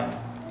design.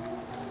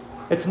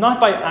 It's not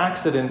by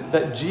accident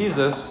that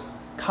Jesus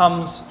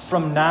comes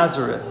from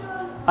Nazareth,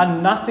 a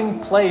nothing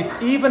place,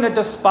 even a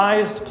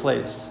despised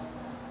place.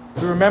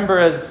 You remember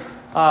as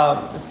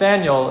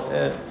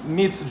Nathanael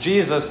meets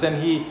Jesus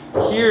and he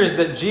hears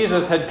that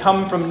Jesus had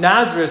come from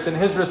Nazareth, and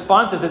his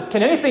response is,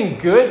 can anything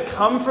good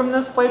come from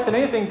this place? Can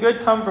anything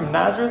good come from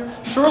Nazareth?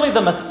 Surely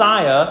the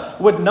Messiah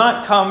would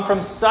not come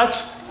from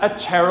such a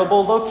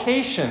terrible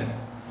location.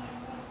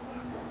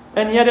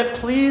 And yet it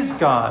pleased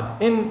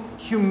God in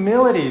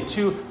humility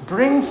to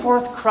bring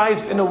forth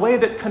Christ in a way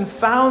that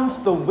confounds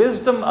the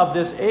wisdom of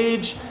this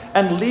age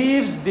and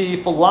leaves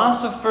the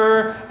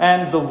philosopher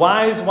and the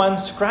wise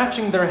ones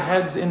scratching their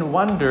heads in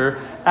wonder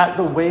at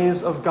the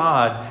ways of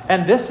God.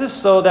 And this is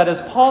so that,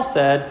 as Paul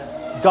said,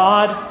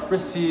 God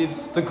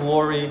receives the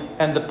glory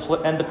and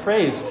the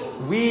praise.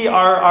 We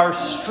are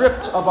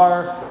stripped of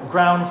our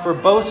ground for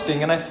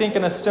boasting. And I think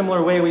in a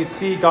similar way we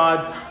see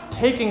God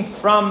taking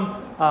from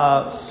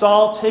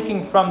Saul,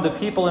 taking from the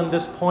people in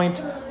this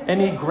point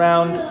any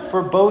ground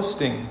for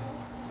boasting.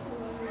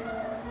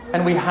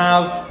 And we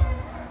have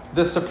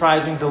the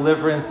surprising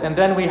deliverance. And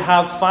then we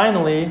have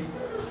finally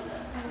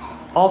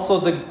also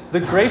the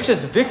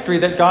gracious victory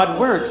that God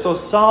works. So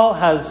Saul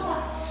has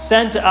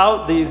sent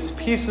out these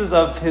pieces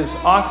of his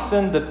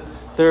oxen.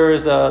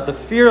 The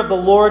fear of the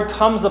Lord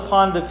comes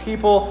upon the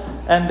people,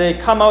 and they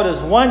come out as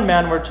one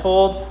man, we're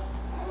told,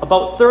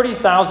 about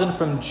 30,000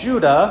 from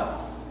Judah,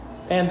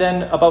 and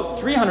then about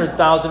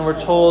 300,000 we're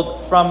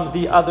told from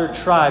the other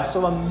tribes.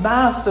 So a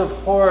massive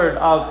horde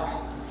of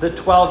the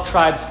 12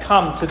 tribes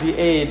come to the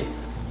aid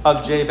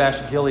of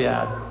Jabesh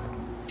Gilead.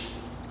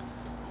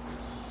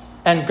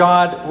 And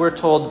God, we're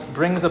told,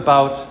 brings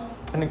about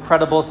an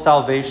incredible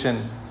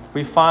salvation.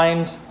 We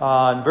find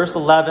in verse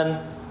 11,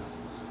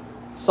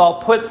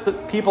 Saul puts the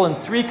people in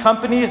 3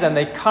 companies, and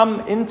they come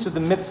into the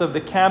midst of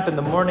the camp in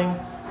the morning.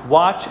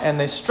 watch, and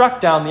they struck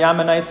down the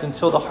Ammonites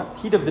until the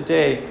heat of the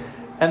day.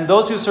 And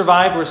those who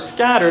survived were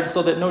scattered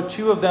so that no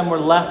two of them were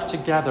left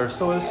together.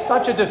 So it was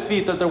such a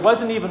defeat that there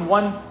wasn't even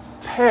one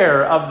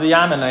pair of the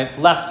Ammonites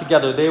left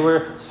together. They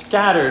were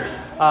scattered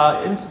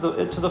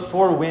into the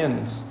four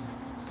winds.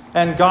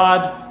 And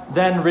God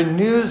then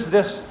renews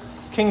this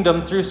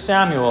kingdom through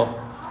Samuel.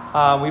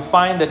 We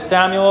find that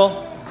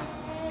Samuel...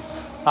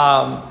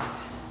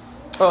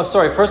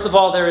 First of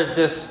all, there is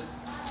this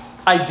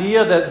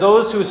idea that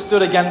those who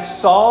stood against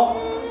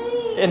Saul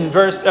in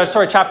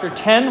chapter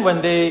 10,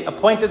 when they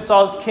appointed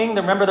Saul as king,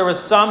 remember there were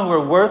some who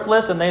were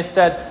worthless, and they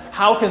said,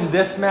 how can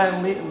this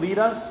man lead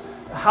us?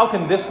 How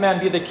can this man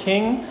be the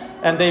king?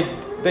 And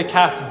they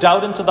cast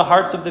doubt into the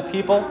hearts of the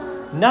people.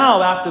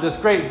 Now, after this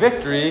great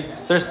victory,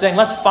 they're saying,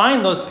 let's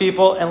find those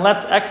people and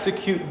let's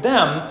execute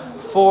them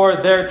for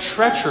their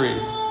treachery.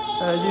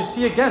 You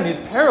see again these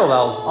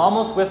parallels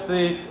almost with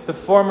the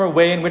former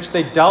way in which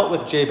they dealt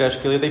with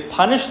Jabesh Gilead. They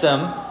punished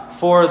them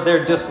for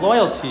their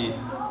disloyalty.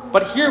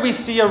 But here we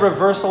see a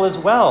reversal as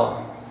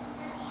well.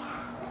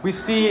 We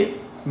see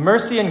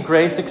mercy and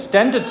grace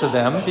extended to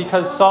them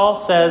because Saul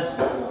says,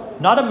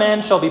 not a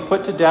man shall be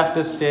put to death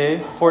this day,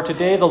 for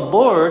today the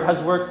Lord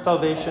has worked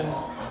salvation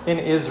in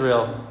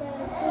Israel.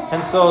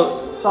 And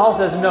so Saul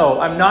says, no,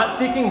 I'm not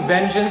seeking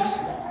vengeance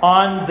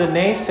on the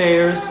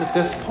naysayers at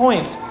this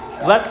point.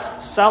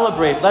 Let's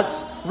celebrate.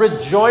 Let's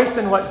rejoice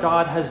in what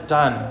God has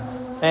done.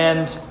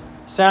 And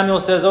Samuel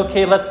says,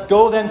 okay, let's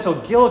go then to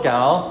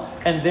Gilgal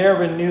and there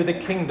renew the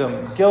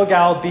kingdom.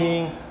 Gilgal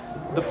being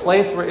the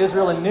place where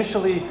Israel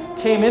initially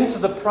came into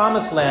the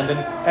promised land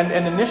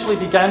and initially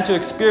began to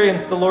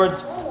experience the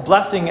Lord's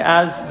blessing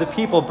as the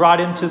people brought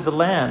into the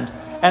land.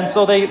 And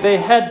so they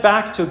head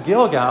back to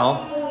Gilgal,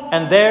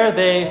 and there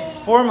they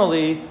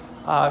formally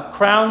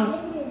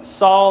crown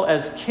Saul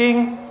as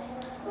king,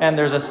 and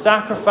there's a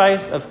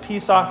sacrifice of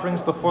peace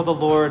offerings before the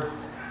Lord,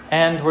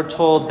 and we're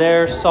told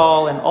there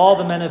Saul and all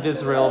the men of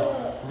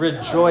Israel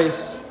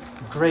rejoice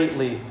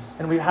greatly.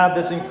 And we have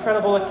this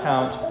incredible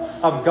account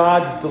of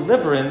God's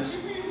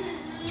deliverance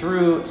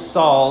through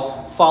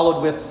Saul,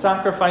 followed with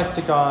sacrifice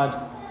to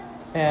God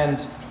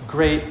and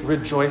great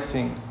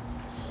rejoicing.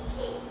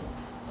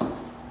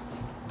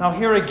 Now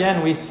here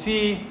again we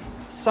see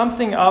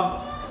something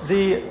of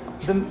the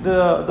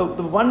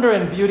wonder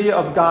and beauty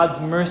of God's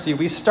mercy.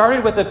 We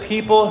started with a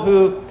people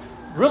who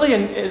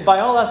really, by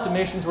all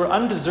estimations, were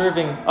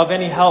undeserving of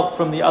any help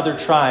from the other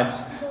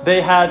tribes.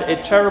 They had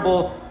a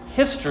terrible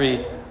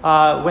history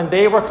when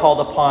they were called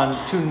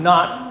upon to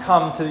not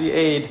come to the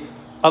aid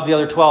of the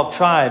other 12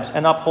 tribes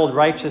and uphold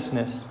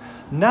righteousness.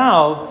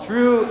 Now,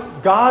 through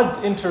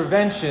God's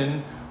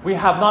intervention, we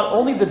have not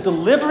only the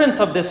deliverance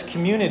of this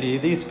community,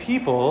 these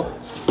people,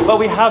 but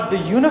we have the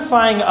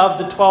unifying of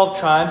the 12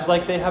 tribes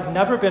like they have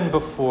never been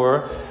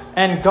before,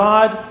 and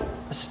God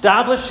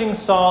establishing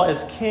Saul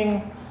as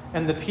king,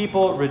 and the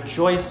people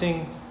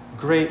rejoicing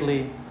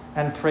greatly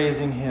and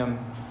praising him.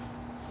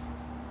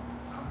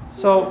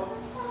 So,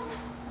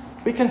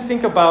 we can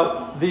think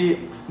about the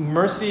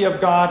mercy of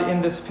God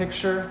in this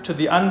picture to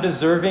the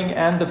undeserving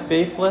and the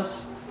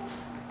faithless.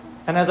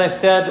 And as I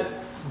said,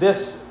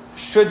 this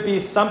should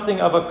be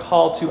something of a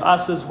call to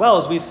us as well,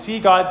 as we see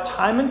God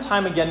time and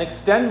time again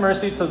extend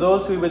mercy to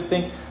those who we would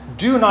think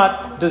do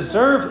not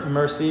deserve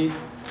mercy.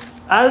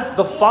 As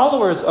the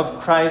followers of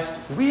Christ,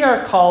 we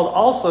are called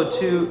also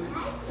to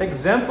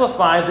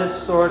exemplify this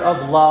sort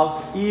of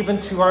love even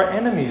to our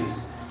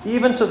enemies,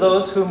 even to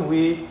those whom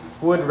we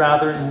would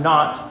rather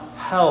not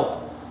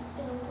help.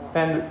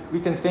 And we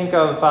can think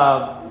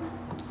of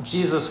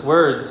Jesus'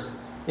 words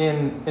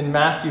in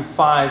Matthew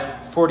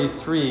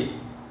 5:43,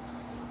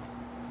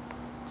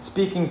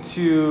 speaking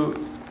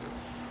to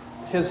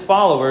his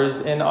followers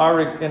in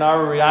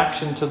our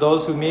reaction to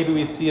those who maybe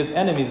we see as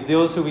enemies,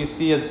 those who we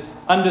see as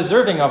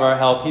undeserving of our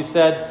help. He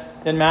said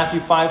in Matthew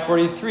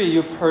 5:43,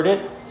 "You've heard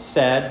it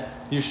said,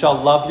 you shall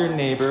love your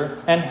neighbor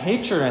and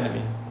hate your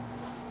enemy.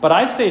 But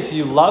I say to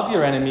you, love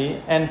your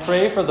enemy and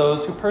pray for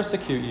those who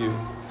persecute you,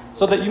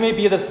 so that you may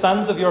be the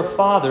sons of your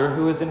Father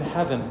who is in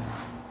heaven.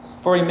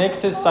 For he makes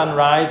his sun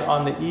rise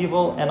on the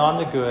evil and on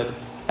the good,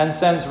 and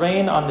sends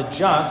rain on the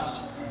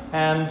just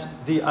and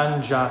the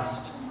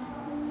unjust."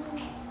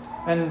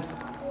 And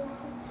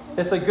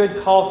it's a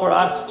good call for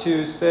us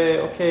to say,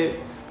 okay,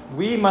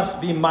 we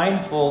must be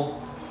mindful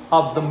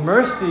of the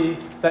mercy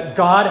that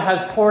God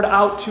has poured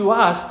out to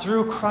us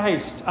through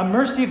Christ, a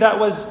mercy that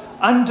was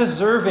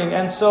undeserving.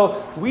 And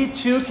so we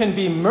too can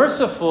be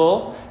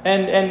merciful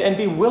and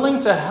be willing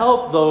to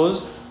help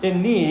those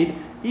in need,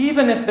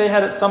 even if they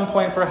had at some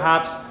point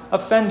perhaps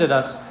offended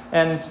us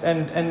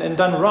and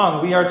done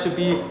wrong. We are to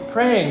be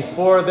praying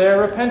for their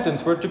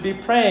repentance. We're to be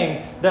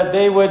praying that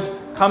they would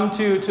come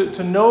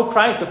to know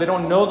Christ. If they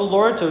don't know the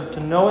Lord, to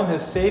know Him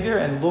as Savior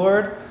and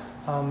Lord.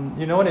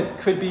 And it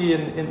could be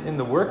in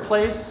the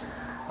workplace,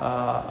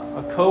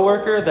 a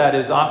coworker that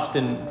is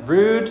often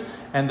rude,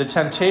 and the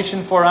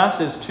temptation for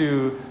us is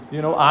to,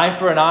 eye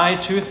for an eye,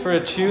 tooth for a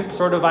tooth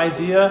sort of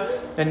idea,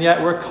 and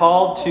yet we're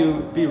called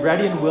to be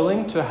ready and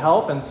willing to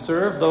help and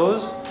serve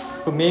those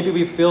who maybe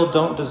we feel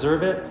don't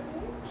deserve it.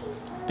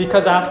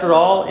 Because after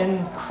all,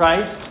 in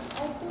Christ,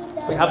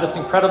 we have this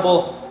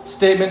incredible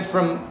statement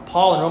from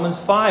Paul in Romans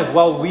 5.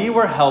 While we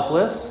were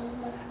helpless,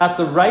 at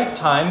the right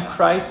time,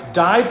 Christ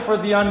died for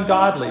the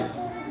ungodly.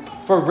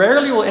 For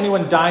rarely will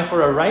anyone die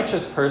for a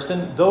righteous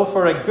person, though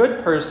for a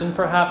good person,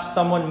 perhaps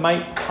someone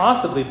might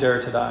possibly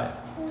dare to die.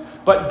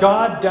 But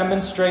God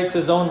demonstrates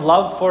his own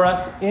love for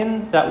us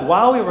in that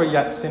while we were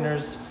yet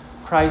sinners,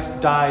 Christ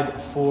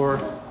died for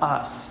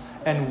us.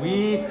 And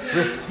we,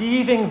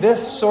 receiving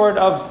this sort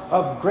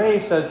of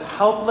grace as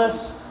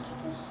helpless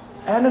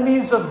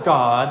enemies of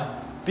God,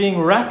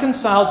 being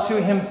reconciled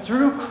to him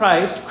through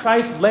Christ,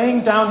 Christ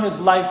laying down his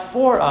life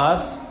for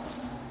us,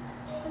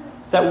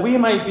 that we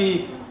might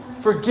be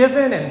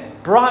forgiven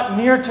and brought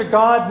near to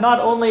God, not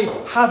only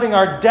having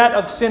our debt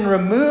of sin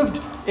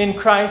removed in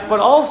Christ, but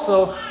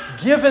also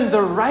given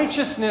the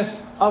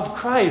righteousness of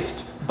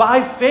Christ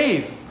by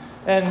faith.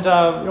 And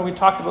we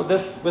talked about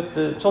this with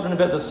the children a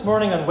bit this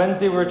morning. On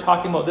Wednesday we were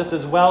talking about this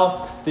as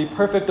well, the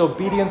perfect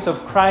obedience of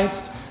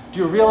Christ. Do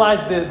you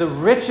realize the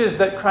riches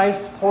that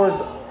Christ pours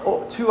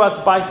to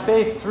us by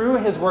faith through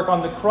his work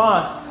on the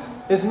cross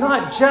is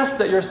not just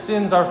that your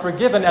sins are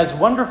forgiven, as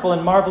wonderful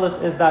and marvelous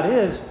as that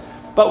is,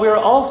 but we are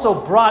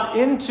also brought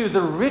into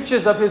the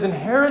riches of his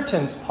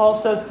inheritance. Paul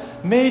says,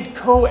 made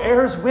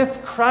co-heirs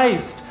with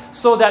Christ,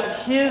 so that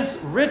his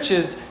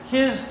riches,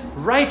 his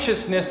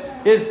righteousness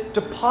is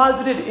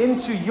deposited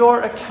into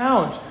your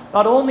account.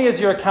 Not only is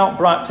your account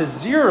brought to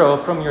zero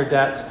from your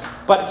debts,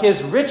 but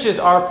his riches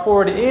are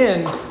poured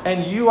in,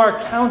 and you are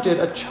counted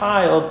a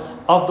child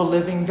of the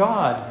living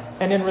God.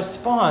 And in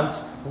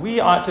response,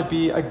 we ought to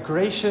be a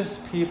gracious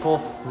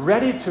people,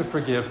 ready to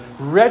forgive,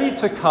 ready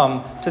to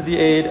come to the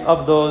aid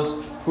of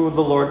those who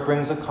the Lord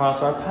brings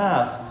across our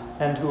path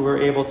and who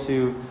we're able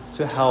to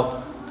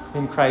help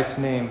in Christ's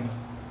name.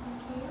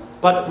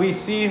 But we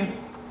see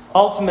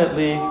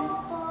ultimately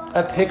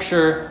a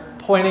picture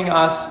pointing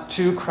us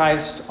to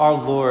Christ our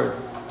Lord.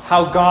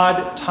 How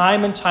God,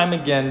 time and time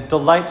again,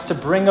 delights to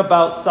bring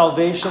about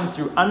salvation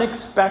through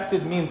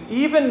unexpected means,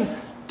 even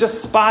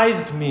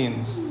despised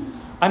means.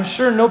 I'm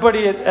sure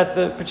nobody at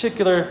the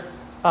particular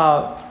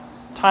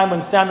time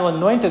when Samuel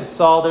anointed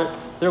Saul,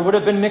 there would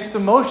have been mixed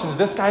emotions.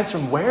 This guy's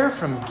from where?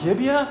 From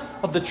Gibeah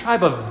of the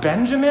tribe of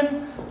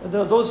Benjamin?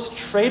 Those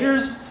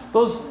traitors,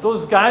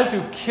 those guys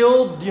who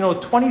killed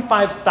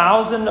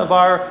 25,000 of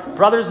our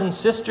brothers and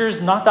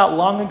sisters not that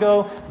long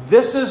ago.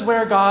 This is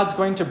where God's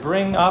going to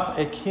bring up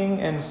a king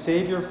and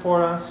savior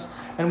for us.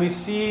 And we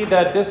see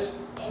that this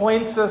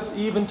points us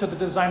even to the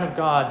design of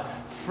God.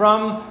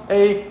 From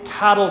a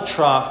cattle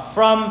trough,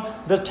 from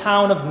the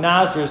town of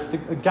Nazareth,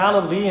 the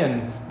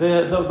Galilean,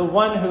 the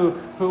one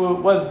who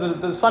was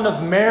the son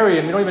of Mary,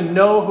 and we don't even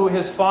know who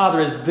his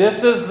father is.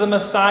 This is the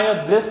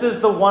Messiah. This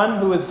is the one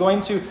who is going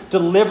to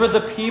deliver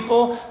the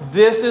people.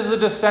 This is the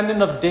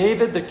descendant of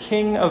David, the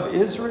king of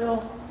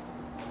Israel.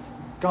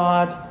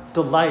 God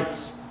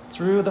delights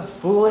through the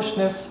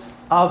foolishness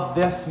of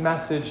this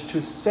message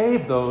to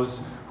save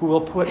those who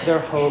will put their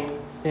hope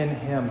in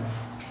him.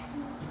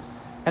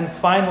 And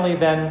finally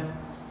then,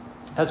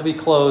 as we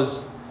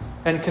close,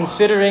 and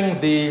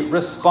considering the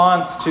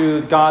response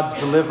to God's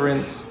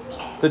deliverance,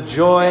 the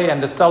joy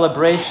and the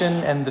celebration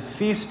and the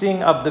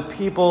feasting of the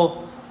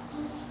people,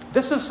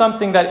 this is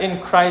something that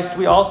in Christ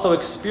we also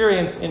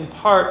experience in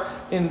part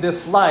in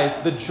this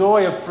life, the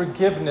joy of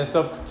forgiveness,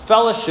 of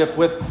fellowship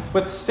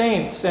with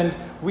saints. And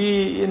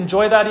we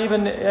enjoy that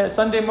even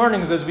Sunday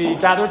mornings as we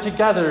gather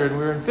together and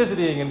we're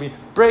visiting and we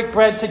break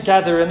bread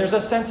together. And there's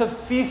a sense of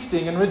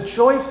feasting and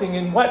rejoicing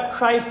in what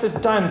Christ has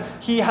done.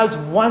 He has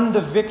won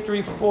the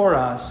victory for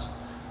us.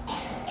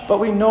 But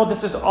we know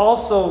this is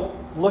also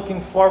looking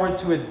forward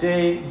to a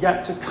day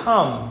yet to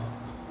come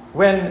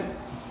when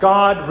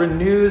God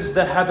renews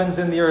the heavens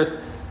and the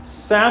earth.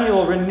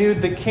 Samuel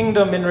renewed the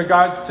kingdom in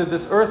regards to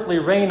this earthly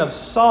reign of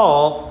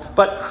Saul,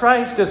 but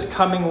Christ is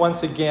coming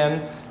once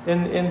again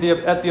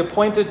at the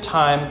appointed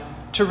time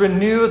to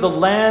renew the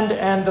land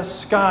and the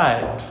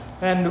sky.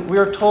 And we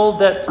are told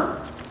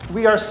that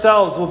we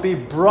ourselves will be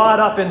brought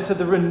up into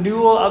the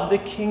renewal of the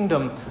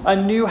kingdom, a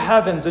new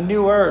heavens, a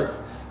new earth.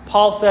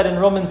 Paul said in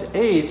Romans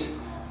 8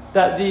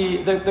 that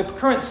the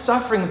current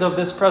sufferings of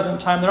this present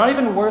time, they're not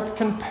even worth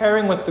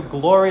comparing with the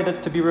glory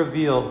that's to be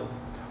revealed.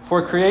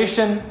 For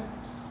creation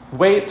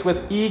waits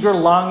with eager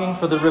longing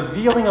for the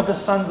revealing of the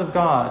sons of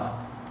God.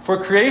 For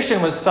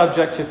creation was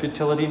subject to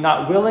futility,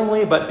 not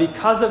willingly, but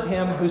because of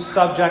him who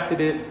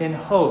subjected it in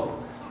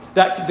hope,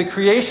 that the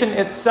creation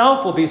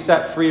itself will be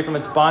set free from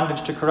its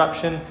bondage to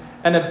corruption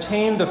and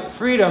obtain the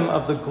freedom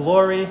of the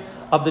glory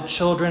of the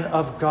children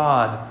of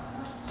God.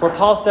 For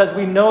Paul says,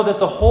 we know that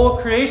the whole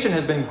creation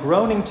has been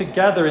groaning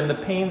together in the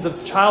pains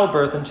of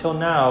childbirth until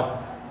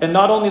now. And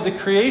not only the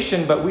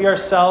creation, but we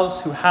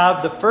ourselves who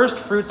have the first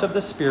fruits of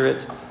the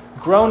Spirit,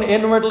 groan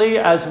inwardly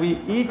as we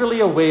eagerly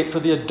await for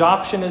the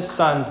adoption as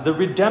sons, the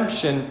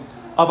redemption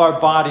of our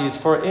bodies.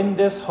 For in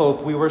this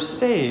hope we were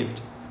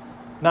saved.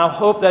 Now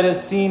hope that is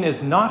seen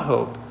is not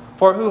hope,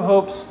 for who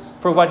hopes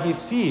for what he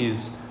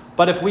sees?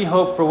 But if we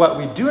hope for what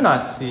we do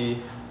not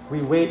see,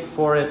 we wait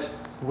for it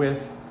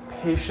with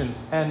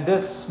patience. And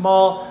this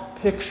small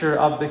picture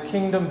of the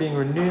kingdom being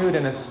renewed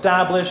and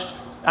established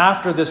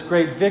after this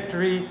great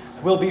victory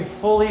will be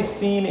fully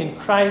seen in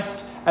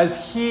Christ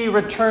as he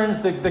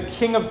returns, the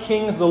King of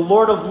Kings, the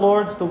Lord of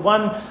Lords, the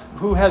one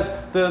who has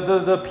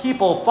the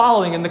people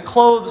following in the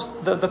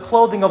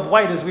clothing of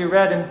white, as we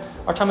read in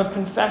our time of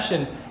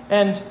confession.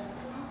 And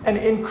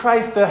in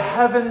Christ, the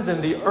heavens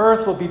and the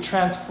earth will be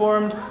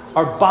transformed,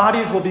 our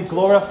bodies will be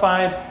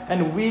glorified,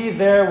 and we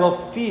there will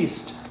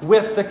feast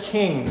with the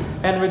King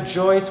and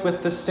rejoice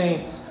with the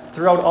saints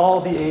throughout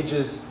all the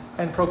ages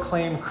and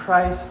proclaim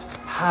Christ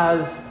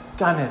has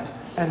done it.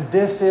 And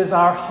this is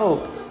our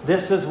hope.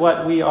 This is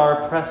what we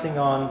are pressing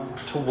on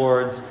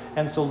towards.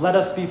 And so let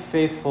us be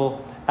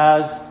faithful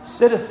as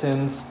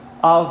citizens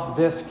of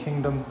this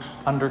kingdom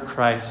under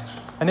Christ.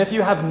 And if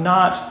you have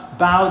not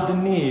bowed the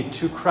knee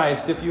to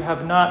Christ, if you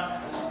have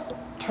not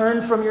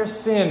turned from your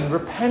sin,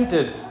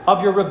 repented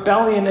of your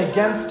rebellion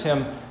against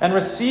him, and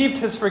received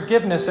his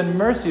forgiveness and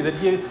mercy that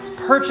he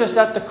purchased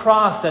at the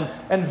cross and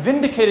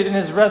vindicated in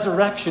his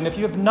resurrection, if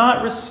you have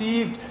not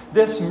received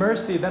this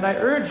mercy, then I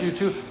urge you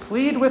to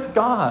plead with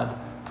God.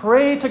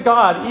 Pray to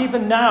God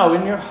even now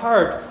in your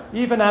heart,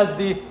 even as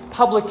the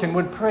publican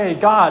would pray,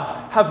 God,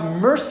 have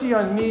mercy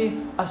on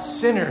me, a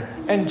sinner.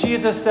 And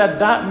Jesus said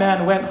that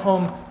man went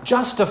home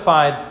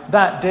justified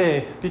that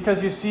day.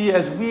 Because you see,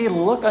 as we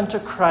look unto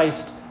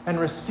Christ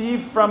and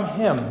receive from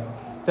him,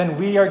 then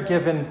we are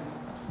given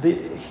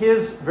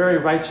his very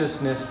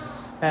righteousness,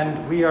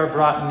 and we are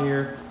brought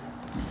near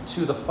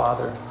to the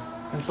Father.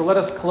 And so let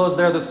us close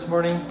there this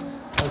morning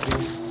as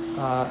we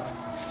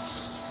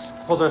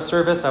close our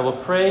service. I will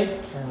pray,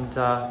 and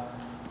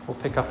we'll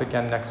pick up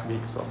again next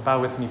week. So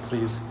bow with me,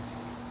 please.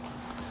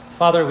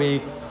 Father,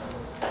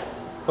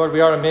 Lord,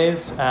 we are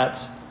amazed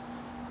at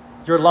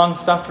your long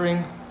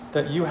suffering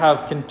that you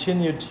have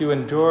continued to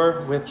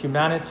endure with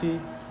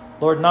humanity.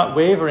 Lord, not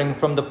wavering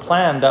from the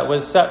plan that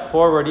was set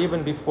forward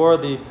even before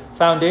the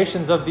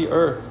foundations of the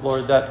earth,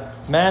 Lord,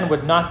 that man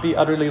would not be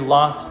utterly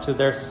lost to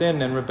their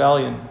sin and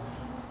rebellion,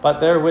 but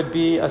there would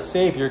be a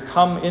Savior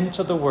come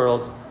into the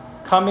world,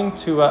 coming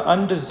to an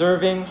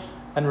undeserving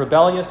and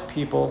rebellious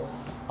people,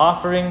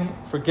 offering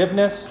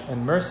forgiveness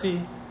and mercy,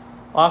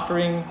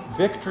 offering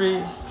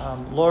victory,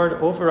 Lord,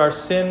 over our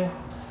sin.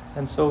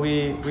 And so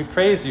we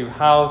praise you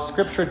how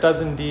Scripture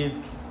does indeed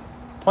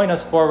point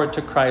us forward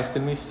to Christ,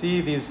 and we see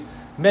these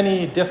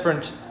many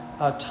different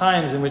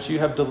times in which you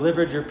have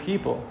delivered your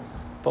people.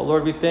 But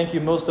Lord, we thank you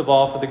most of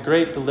all for the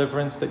great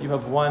deliverance that you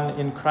have won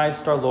in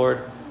Christ our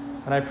Lord.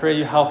 And I pray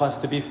you help us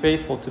to be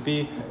faithful, to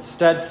be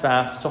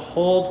steadfast, to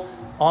hold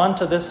on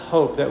to this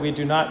hope that we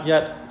do not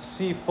yet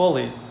see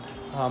fully,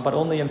 but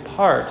only in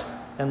part.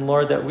 And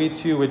Lord, that we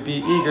too would be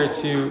eager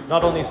to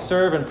not only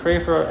serve and pray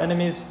for our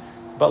enemies,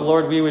 but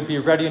Lord, we would be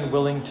ready and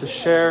willing to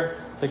share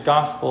the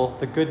gospel,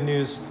 the good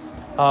news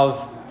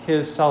of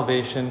his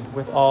salvation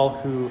with all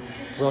who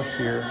will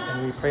hear.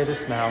 And we pray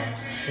this now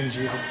in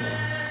Jesus' name.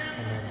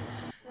 Amen.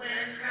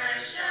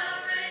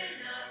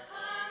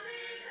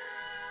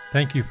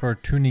 Thank you for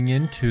tuning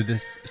in to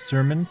this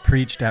sermon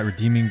preached at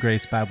Redeeming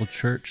Grace Bible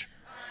Church.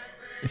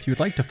 If you would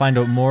like to find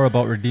out more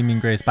about Redeeming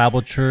Grace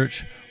Bible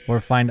Church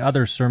or find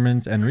other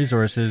sermons and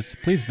resources,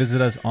 please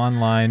visit us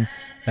online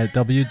at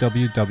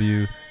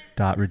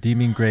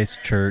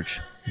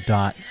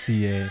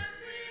www.redeeminggracechurch.ca.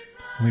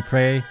 And we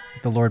pray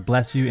that the Lord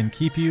bless you and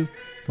keep you,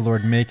 the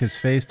Lord make his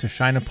face to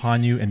shine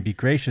upon you and be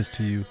gracious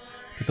to you,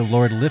 that the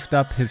Lord lift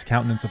up his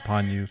countenance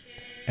upon you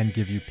and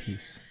give you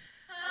peace.